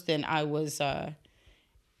hangovers than I was, and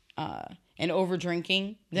over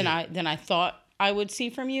drinking than I thought I would see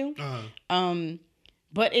from you.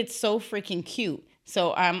 But it's so freaking cute.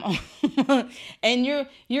 So I'm, and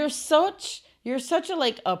you're such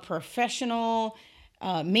a professional.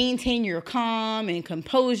 Maintain your calm and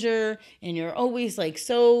composure, and you're always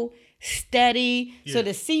so steady. Yeah. So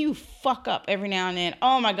to see you fuck up every now and then,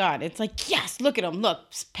 oh my God, it's yes, look at him, look,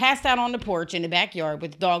 passed out on the porch in the backyard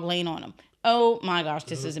with the dog laying on him. Oh my gosh,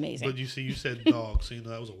 this is amazing. But you said dog, so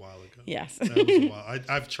that was a while ago. Yes, that was a while.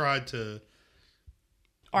 I've tried to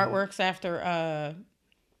artworks after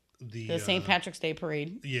the St. Patrick's Day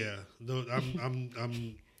parade. Yeah,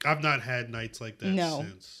 I've not had nights like that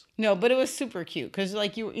since. No, but it was super cute because,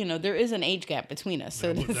 there is an age gap between us.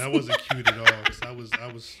 So that wasn't cute at all. Cause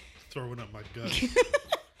I was throwing up my gut.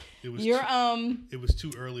 It was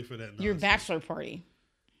too early for that nonsense. Your bachelor party.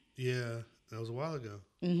 Yeah, that was a while ago.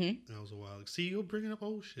 Mm-hmm. That was a while ago. See, you're bringing up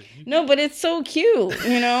old shit. No, but it's so cute.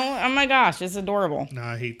 Oh my gosh, it's adorable.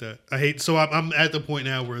 Nah, I hate that. So I'm at the point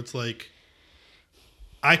now where it's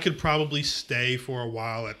I could probably stay for a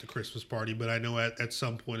while at the Christmas party, but I know at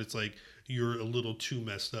some point it's you're a little too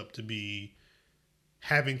messed up to be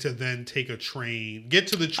having to then take a train, get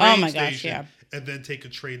to the train station, and then take a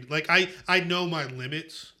train. I know my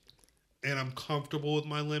limits, and I'm comfortable with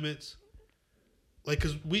my limits.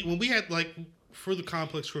 Because when we had for the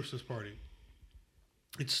complex Christmas party,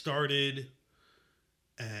 it started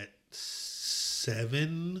at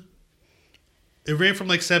 7. It ran from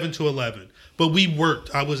 7 to 11, but we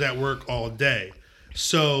worked. I was at work all day.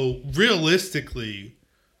 So realistically,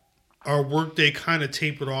 our workday kind of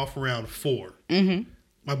tapered off around 4. Mm-hmm.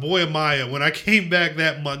 My boy Amaya, when I came back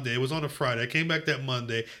that Monday, it was on a Friday. I came back that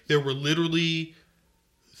Monday. There were literally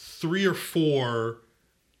 3 or 4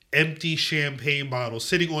 empty champagne bottles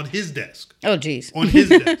sitting on his desk. Oh, geez. On his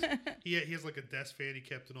desk. He has like a desk fan. He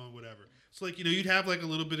kept it on, whatever. So like, you'd have like a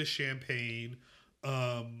little bit of champagne.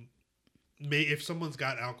 If someone's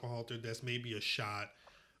got alcohol at their desk, maybe a shot.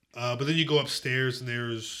 But then you go upstairs and there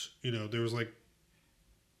was like,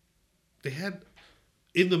 they had,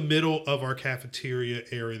 in the middle of our cafeteria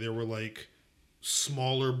area, there were like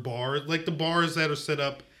smaller bars, like the bars that are set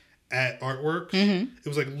up at Artworks. Mm-hmm. It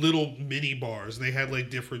was like little mini bars, and they had like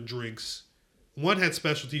different drinks. One had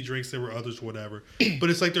specialty drinks, there were others, whatever. But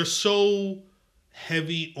it's like they're so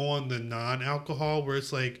heavy on the non-alcohol where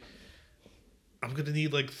it's like, I'm gonna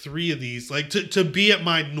need like 3 of these. Like to be at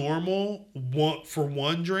my normal for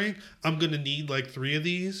one drink, I'm gonna need like 3 of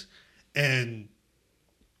these, and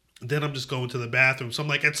then I'm just going to the bathroom. So I'm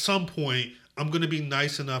like, at some point, I'm gonna be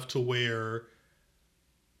nice enough to where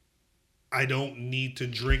I don't need to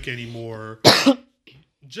drink anymore,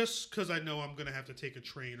 just because I know I'm gonna have to take a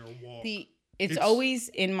train or walk. It's always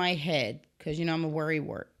in my head, because I'm a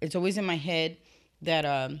worrywart. It's always in my head that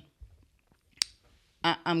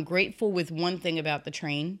I'm grateful with one thing about the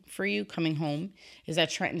train for you coming home is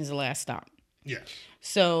that Trenton is the last stop. Yes.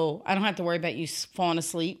 So I don't have to worry about you falling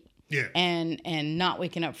asleep. Yeah. And not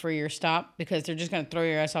waking up for your stop, because they're just going to throw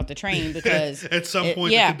your ass off the train because at some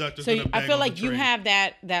point the conductor's going to bang I feel on like the you train. have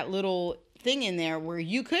that little thing in there where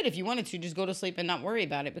you could, if you wanted to, just go to sleep and not worry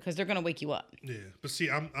about it, because they're going to wake you up. Yeah. But see,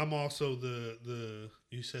 I'm also the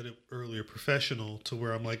you said it earlier, professional, to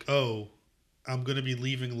where I'm like, oh, I'm going to be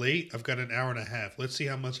leaving late. I've got an hour and a half. Let's see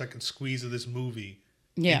how much I can squeeze of this movie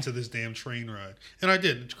into this damn train ride. And I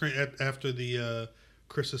did. After the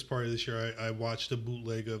Christmas party this year, I watched a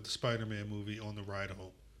bootleg of the Spider-Man movie on the ride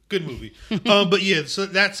home. Good movie. But yeah, so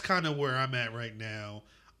that's kind of where I'm at right now.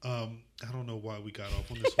 I don't know why we got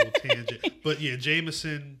off on this whole tangent. But yeah,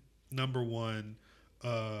 Jameson, number 1.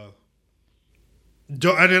 And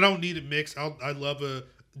I don't need it mixed. I love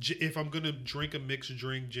if I'm going to drink a mixed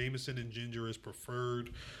drink, Jameson and ginger is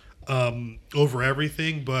preferred over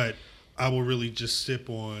everything. But I will really just sip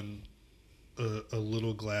on a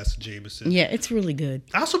little glass of Jameson. Yeah, it's really good.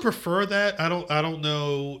 I also prefer that. I don't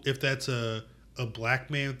know if that's a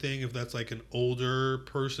black man thing, if that's like an older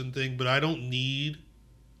person thing, but I don't need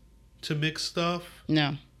to mix stuff.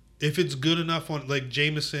 No. If it's good enough on like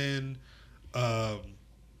Jameson,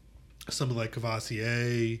 something like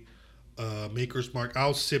Cavassier, Maker's Mark,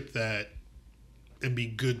 I'll sip that and be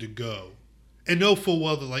good to go. And know full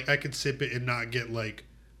well that like I can sip it and not get like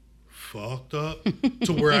fucked up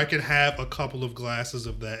to where I could have a couple of glasses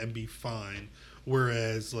of that and be fine.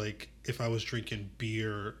 Whereas like if I was drinking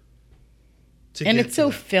beer and it's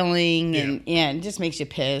so filling and it just makes you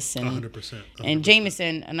piss. And 100%. And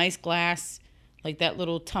Jameson, a nice glass, like that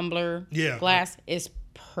little tumbler glass is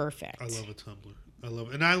perfect. I love a tumbler. I love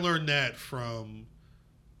it. And I learned that from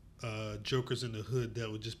Jokers in the Hood. That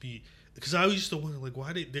would just be, because I used to wonder like,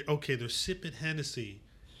 why they're sipping Hennessy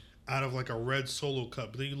out of like a red Solo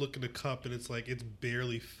cup, but then you look in the cup and it's like it's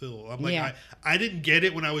barely filled. I'm like, I didn't get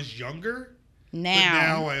it when I was younger.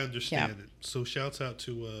 Now I understand it. So shouts out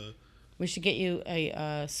to we should get you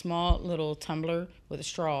a small little tumbler with a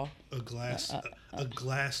straw. A glass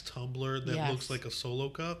tumbler that looks like a Solo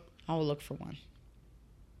cup. I will look for one.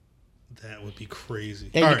 That would be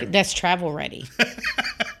crazy. That's travel ready.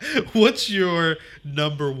 What's your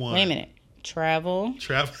number 1? Wait a minute. Travel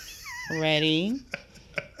ready.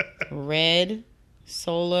 Red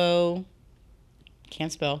Solo.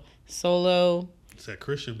 Can't spell. Solo. It's that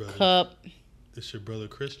Christian brother. Cup. It's your brother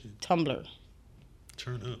Christian. Tumbler.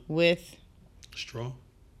 Turn up. With straw.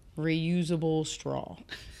 Reusable straw.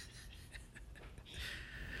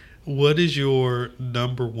 What is your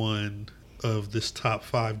number 1 of this top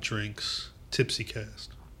 5 drinks Tipsy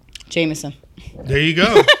Cast? Jameson. There you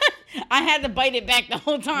go. I had to bite it back the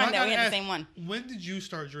whole time that we had the same one. When did you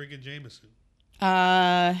start drinking Jameson?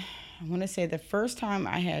 I want to say the first time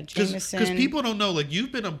I had Jameson. Because people don't know, like,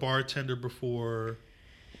 you've been a bartender before.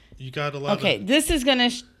 You got a lot of... Okay, this is going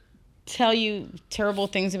to tell you terrible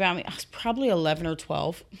things about me. I was probably 11 or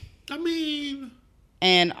 12. I mean...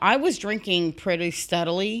 And I was drinking pretty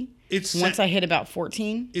steadily once I hit about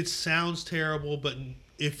 14. It sounds terrible, but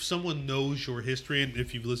if someone knows your history, and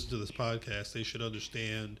if you've listened to this podcast, they should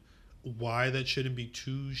understand why that shouldn't be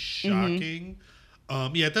too shocking.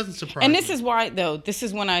 Mm-hmm. It doesn't surprise me. And this is why, though, this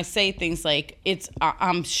is when I say things like,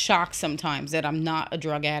 I'm shocked sometimes that I'm not a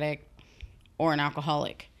drug addict or an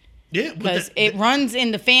alcoholic. Yeah. Because it runs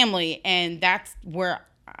in the family, and that's where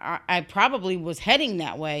I probably was heading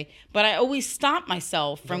that way, but I always stopped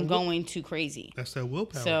myself from going too crazy. That's that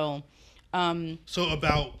willpower. So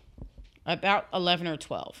about 11 or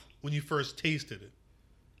 12. When you first tasted it.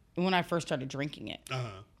 When I first started drinking it. Uh-huh.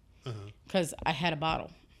 because I had a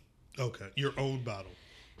bottle. Okay, your own bottle.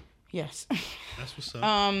 Yes. That's what's up.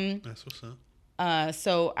 That's what's up.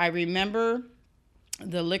 So I remember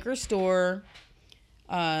the liquor store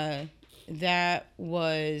that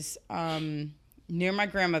was near my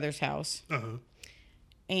grandmother's house.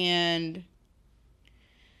 And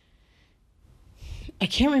I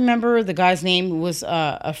can't remember the guy's name. It was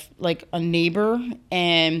like a neighbor,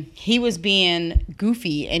 and he was being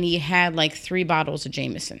goofy, and he had like 3 bottles of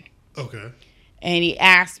Jameson. Okay. And he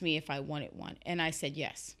asked me if I wanted one, and I said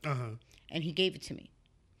yes. And he gave it to me.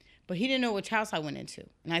 But he didn't know which house I went into.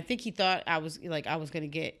 And I think he thought I was going to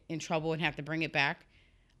get in trouble and have to bring it back.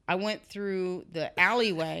 I went through the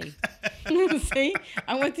alleyway. See?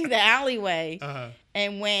 I went through the alleyway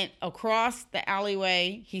and went across the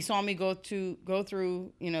alleyway. He saw me go through,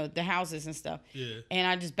 the houses and stuff. Yeah. And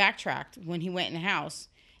I just backtracked when he went in the house.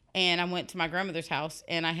 And I went to my grandmother's house,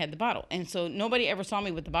 and I had the bottle. And so nobody ever saw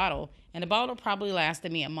me with the bottle. And the bottle probably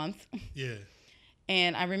lasted me a month. Yeah.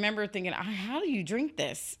 And I remember thinking, how do you drink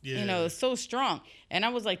this? Yeah. It's so strong. And I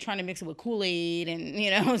was like trying to mix it with Kool-Aid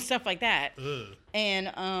and, stuff like that. Ugh.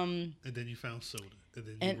 And then you found soda. And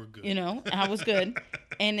then you were good. I was good.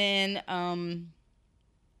 And then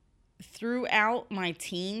throughout my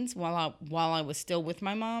teens, while I was still with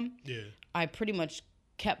my mom, I pretty much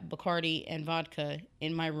kept Bacardi and vodka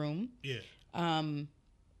in my room. Yeah.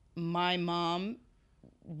 My mom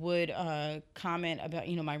would comment about,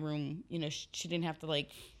 my room. She didn't have to,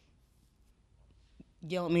 like,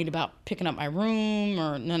 yell at me about picking up my room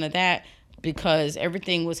or none of that because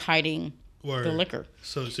everything was hiding the liquor.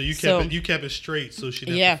 So you kept it straight so she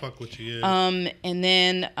didn't have to fuck with you. Yeah. And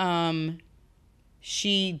then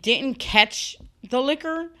she didn't catch the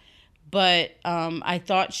liquor, but I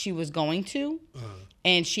thought she was going to.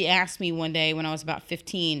 And she asked me one day when I was about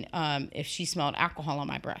 15 if she smelled alcohol on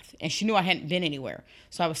my breath, and she knew I hadn't been anywhere.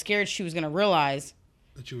 So I was scared she was going to realize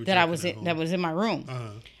that I was in my room.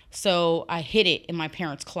 So I hid it in my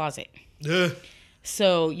parents' closet.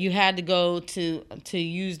 So you had to go to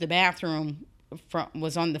use the bathroom.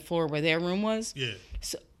 Was on the floor where their room was. Yeah.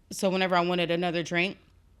 So whenever I wanted another drink,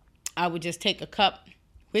 I would just take a cup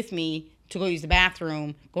with me to go use the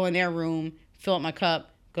bathroom, go in their room, fill up my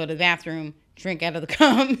cup, go to the bathroom, drink out of the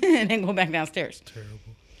cup, and then go back downstairs. Terrible.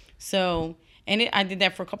 So, I did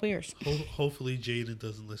that for a couple of years. Hopefully Jada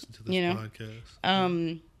doesn't listen to this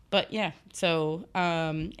podcast. But yeah, so,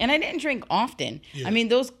 and I didn't drink often. Yeah. I mean,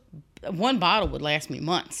 one bottle would last me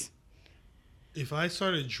months. If I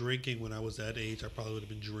started drinking when I was that age, I probably would have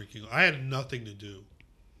been drinking. I had nothing to do.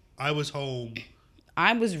 I was home.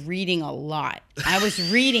 I was reading a lot. I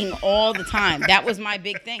was reading all the time. That was my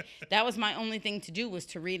big thing. That was my only thing to do was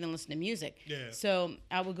to read and listen to music. Yeah. So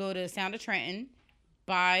I would go to Sound of Trenton,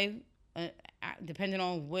 buy, depending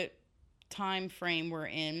on what time frame we're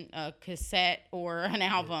in, a cassette or an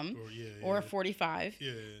album or a 45.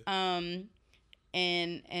 Yeah.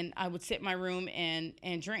 And I would sit in my room and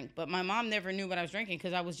drink. But my mom never knew what I was drinking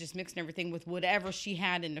because I was just mixing everything with whatever she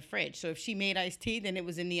had in the fridge. So if she made iced tea, then it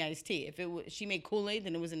was in the iced tea. If she made Kool-Aid,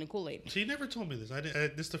 then it was in the Kool-Aid. She never told me this.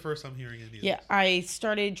 This is the first I'm hearing any of this. Yeah, I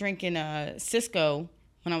started drinking Cisco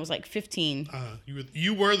when I was like 15.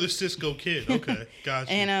 You were the Cisco kid. Okay,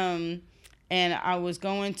 gotcha. And I was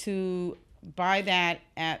going to buy that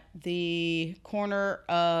at the corner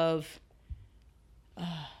of...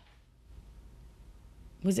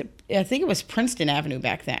 I think it was Princeton Avenue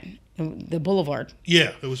back then, the Boulevard.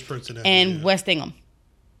 Yeah, it was Princeton Avenue. And West Ingham.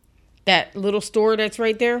 That little store that's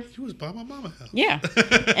right there. She was by my mama's house. Yeah.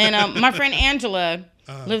 And my friend Angela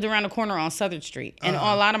lived around the corner on Southern Street. And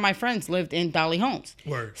a lot of my friends lived in Dolly Homes.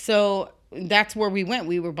 Word. So that's where we went.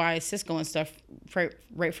 We were by Cisco and stuff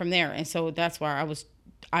right from there. And so that's where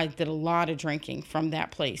I did a lot of drinking from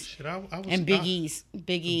that place. Shit, I was, and Big E's.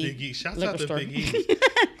 Big E. Shouts out to Big E's.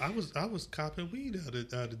 I was copping weed out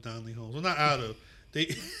of Donnelly Homes. Well, not out of.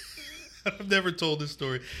 I've never told this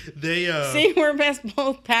story. See, we're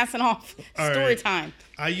both passing off story time.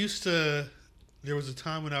 I used to. There was a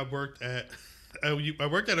time when I worked at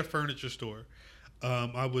a furniture store.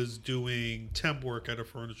 I was doing temp work at a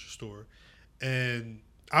furniture store, and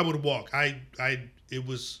I would walk. It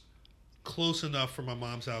was close enough from my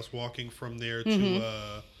mom's house, walking from there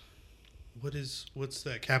to what's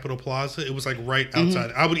that? Capitol Plaza. It was like right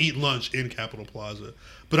outside. I would eat lunch in Capitol Plaza,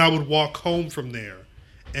 but I would walk home from there,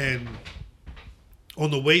 and on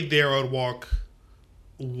the way there, I would walk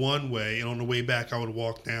one way, and on the way back, I would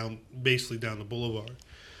walk basically down the boulevard.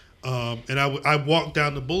 And I walked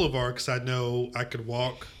down the boulevard because I know I could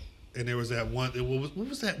walk, and there was that one. What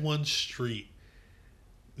was that one street?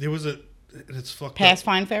 There was and it's fucked past up.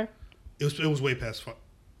 Fine Fair. It was way past.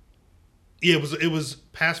 Yeah, it was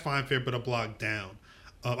past Fine Fair, but a block down.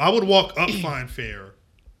 I would walk up Fine Fair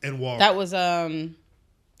and walk. That was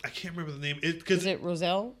I can't remember the name. Is it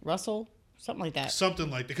Russell? Something like that. Something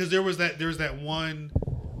like that. Because there was that one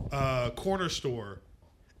corner store,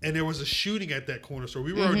 and there was a shooting at that corner store.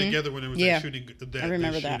 We were already together when there was that shooting. I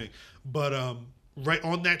remember that. But right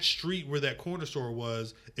on that street where that corner store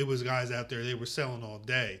was, it was guys out there. They were selling all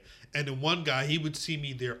day, and then one guy, he would see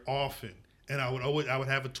me there often, and I would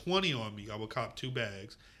have a 20 on me. I would cop 2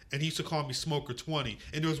 bags. And he used to call me Smoker 20.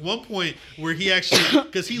 And there was one point where he actually,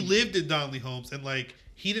 because he lived in Donnelly Homes, and like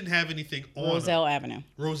he didn't have anything on Roselle Avenue.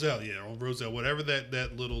 Roselle, yeah, on Roselle, whatever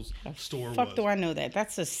that little store was. Fuck, do I know that?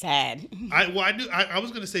 That's just sad. I knew I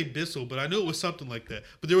was gonna say Bissell, but I knew it was something like that.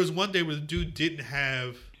 But there was one day where the dude didn't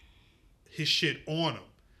have his shit on him,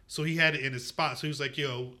 so he had it in his spot. So he was like,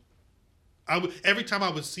 "Yo," every time I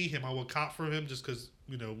would see him, I would cop for him just because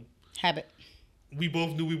habit. We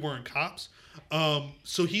both knew we weren't cops.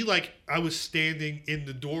 So I was standing in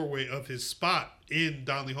the doorway of his spot in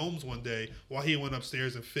Donnelly Homes one day while he went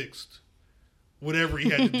upstairs and fixed whatever he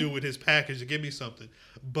had to do with his package to give me something.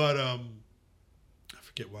 But I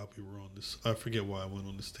forget why we were on this. I forget why I went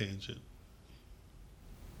on this tangent.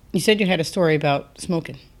 You said you had a story about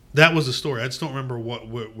smoking. That was the story. I just don't remember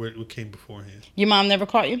what came beforehand. Your mom never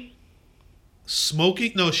caught you?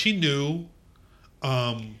 Smoking? No, she knew.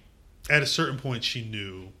 At a certain point, she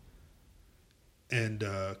knew. And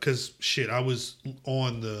because I was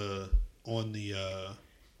on the in the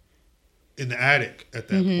attic at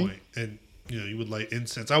that point, and you would light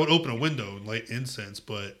incense. I would open a window and light incense,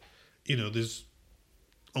 but there's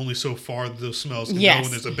only so far those smells can go, and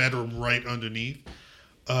there's a bedroom right underneath.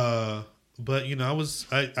 But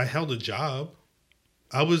I held a job.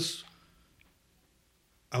 I was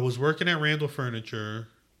working at Randall Furniture,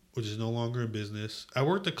 which is no longer in business. I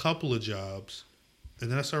worked a couple of jobs.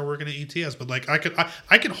 And then I started working at ETS, but like I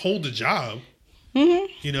could hold a job.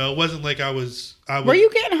 Mm-hmm. It wasn't like I was. Were you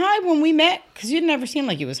getting high when we met? Because you never seemed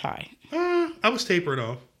like you was high. I was tapered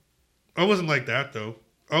off. I wasn't like that though.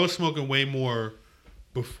 I was smoking way more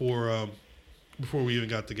before we even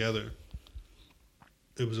got together.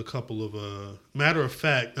 It was a couple of matter of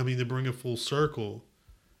fact. I mean, to bring it full circle,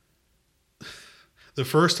 the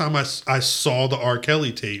first time I saw the R.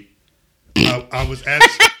 Kelly tape, I was at.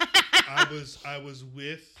 I was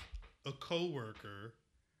with a coworker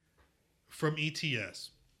from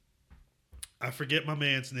ETS. I forget my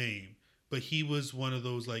man's name, but he was one of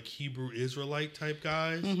those like Hebrew Israelite type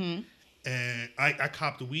guys. Mm-hmm. And I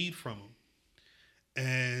copped weed from him.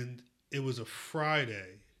 And it was a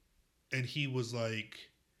Friday. And he was like,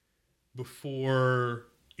 before,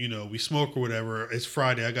 we smoke or whatever, it's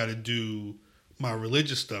Friday, I got to do my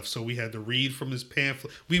religious stuff. So we had to read from his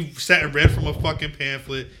pamphlet. We sat and read from a fucking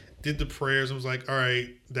pamphlet. Did the prayers and was like, all right,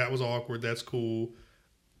 that was awkward. That's cool.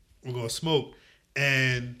 We're going to smoke.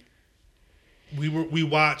 And we were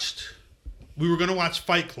going to watch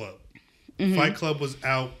Fight Club. Mm-hmm. Fight Club was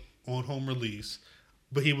out on home release.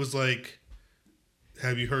 But he was like,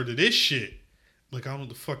 have you heard of this shit? Like, I don't know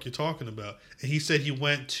what the fuck you're talking about. And he said he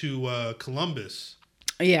went to Columbus.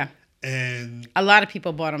 Yeah. And a lot of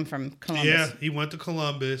people bought him from Columbus. Yeah, he went to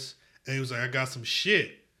Columbus and he was like, I got some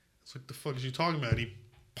shit. It's like, the fuck is you talking about? And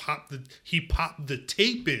he popped the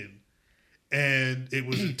tape in, and it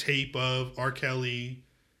was a tape of R. Kelly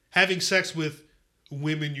having sex with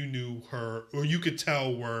women you knew her, or you could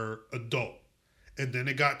tell were adult. And then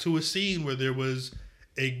it got to a scene where there was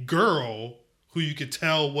a girl who you could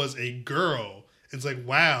tell was a girl. It's like,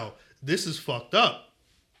 wow, this is fucked up.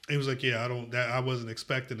 And he was like, yeah, I wasn't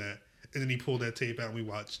expecting that. And then he pulled that tape out and we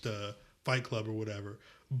watched Fight Club or whatever.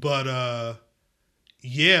 But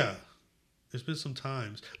yeah. There's been some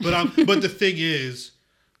times, but the thing is,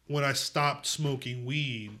 when I stopped smoking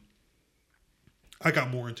weed, I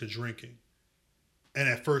got more into drinking, and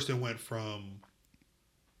at first it went from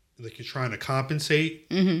like you're trying to compensate,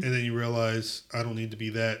 and then you realize I don't need to be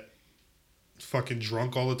that fucking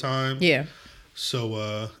drunk all the time. Yeah.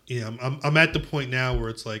 So I'm at the point now where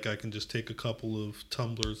it's like I can just take a couple of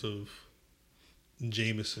tumblers of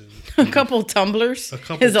Jameson. A couple tumblers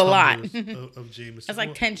is a lot. Of Jameson. That's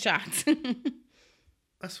like 10 shots.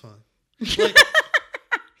 That's fine. Like,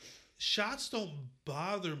 shots don't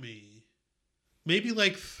bother me. Maybe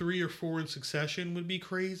like 3 or 4 in succession would be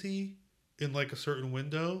crazy in like a certain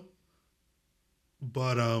window.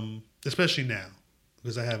 But especially now,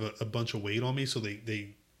 because I have a bunch of weight on me, so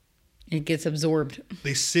they it gets absorbed.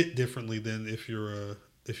 They sit differently than if you're a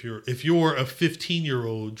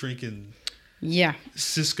 15-year-old drinking. Yeah.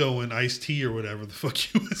 Cisco and iced tea or whatever the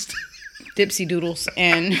fuck you was doing. Dipsy doodles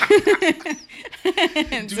and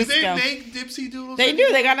Do they make Dipsy Doodles? They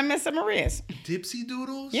do. They got them at St. Maria's. Dipsy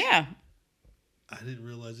Doodles? Yeah. I didn't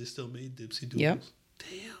realize they still made Dipsy Doodles. Yep.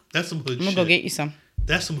 Damn. That's some hood shit. I'm going to go get you some.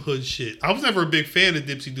 That's some hood shit. I was never a big fan of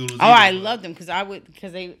Dipsy Doodles. Oh, I loved them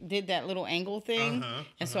because they did that little angle thing.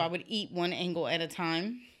 And so I would eat one angle at a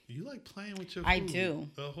time. You like playing with your food. I do.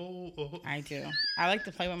 A whole. I do. I like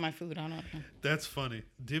to play with my food. I don't know. That's funny.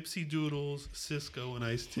 Dipsy Doodles, Cisco, and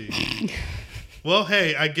iced tea. Well,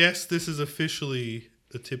 hey, I guess this is officially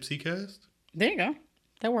a Tipsy Cast. There you go.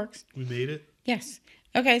 That works. We made it. Yes.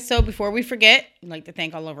 Okay, so before we forget, I'd like to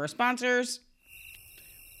thank all of our sponsors.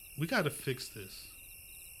 We got to fix this.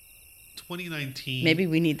 2019. Maybe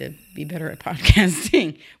we need to be better at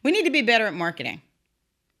podcasting. We need to be better at marketing.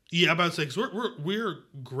 Yeah, I'm about to say, because we're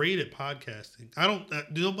great at podcasting. I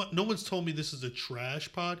don't. No one's told me this is a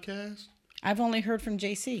trash podcast. I've only heard from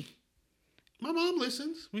JC. My mom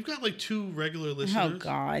listens. We've got like 2 regular listeners. Oh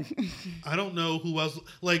God. I don't know who else.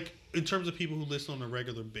 Like in terms of people who listen on a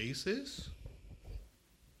regular basis.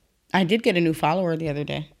 I did get a new follower the other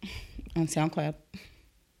day on SoundCloud.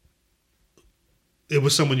 It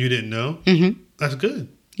was someone you didn't know. Mm-hmm. That's good.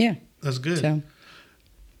 Yeah. That's good. So,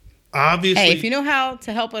 obviously, hey, if you know how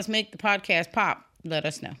to help us make the podcast pop, let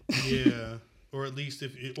us know. Yeah. Or at least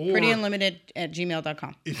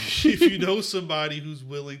prettyunlimited@gmail.com. If you know somebody who's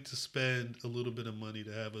willing to spend a little bit of money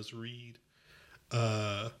to have us read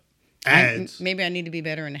ads. Maybe I need to be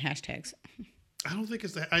better in the hashtags. I don't think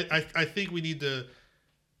it's that. I think we need to.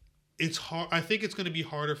 It's hard. I think it's going to be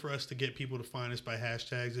harder for us to get people to find us by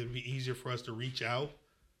hashtags. It'd be easier for us to reach out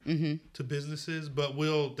to businesses, but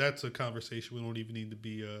that's a conversation we don't even need to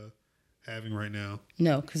be having right now.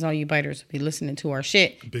 No, because all you biters will be listening to our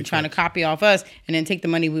shit and trying to facts. copy off us and then take the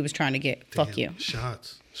money we was trying to get. Damn, Fuck you.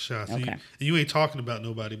 Shots. Okay. You ain't talking about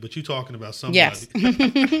nobody, but you talking about somebody. Yes.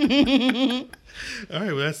 All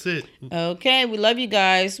right, well, that's it. Okay, we love you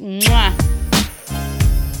guys. Mwah.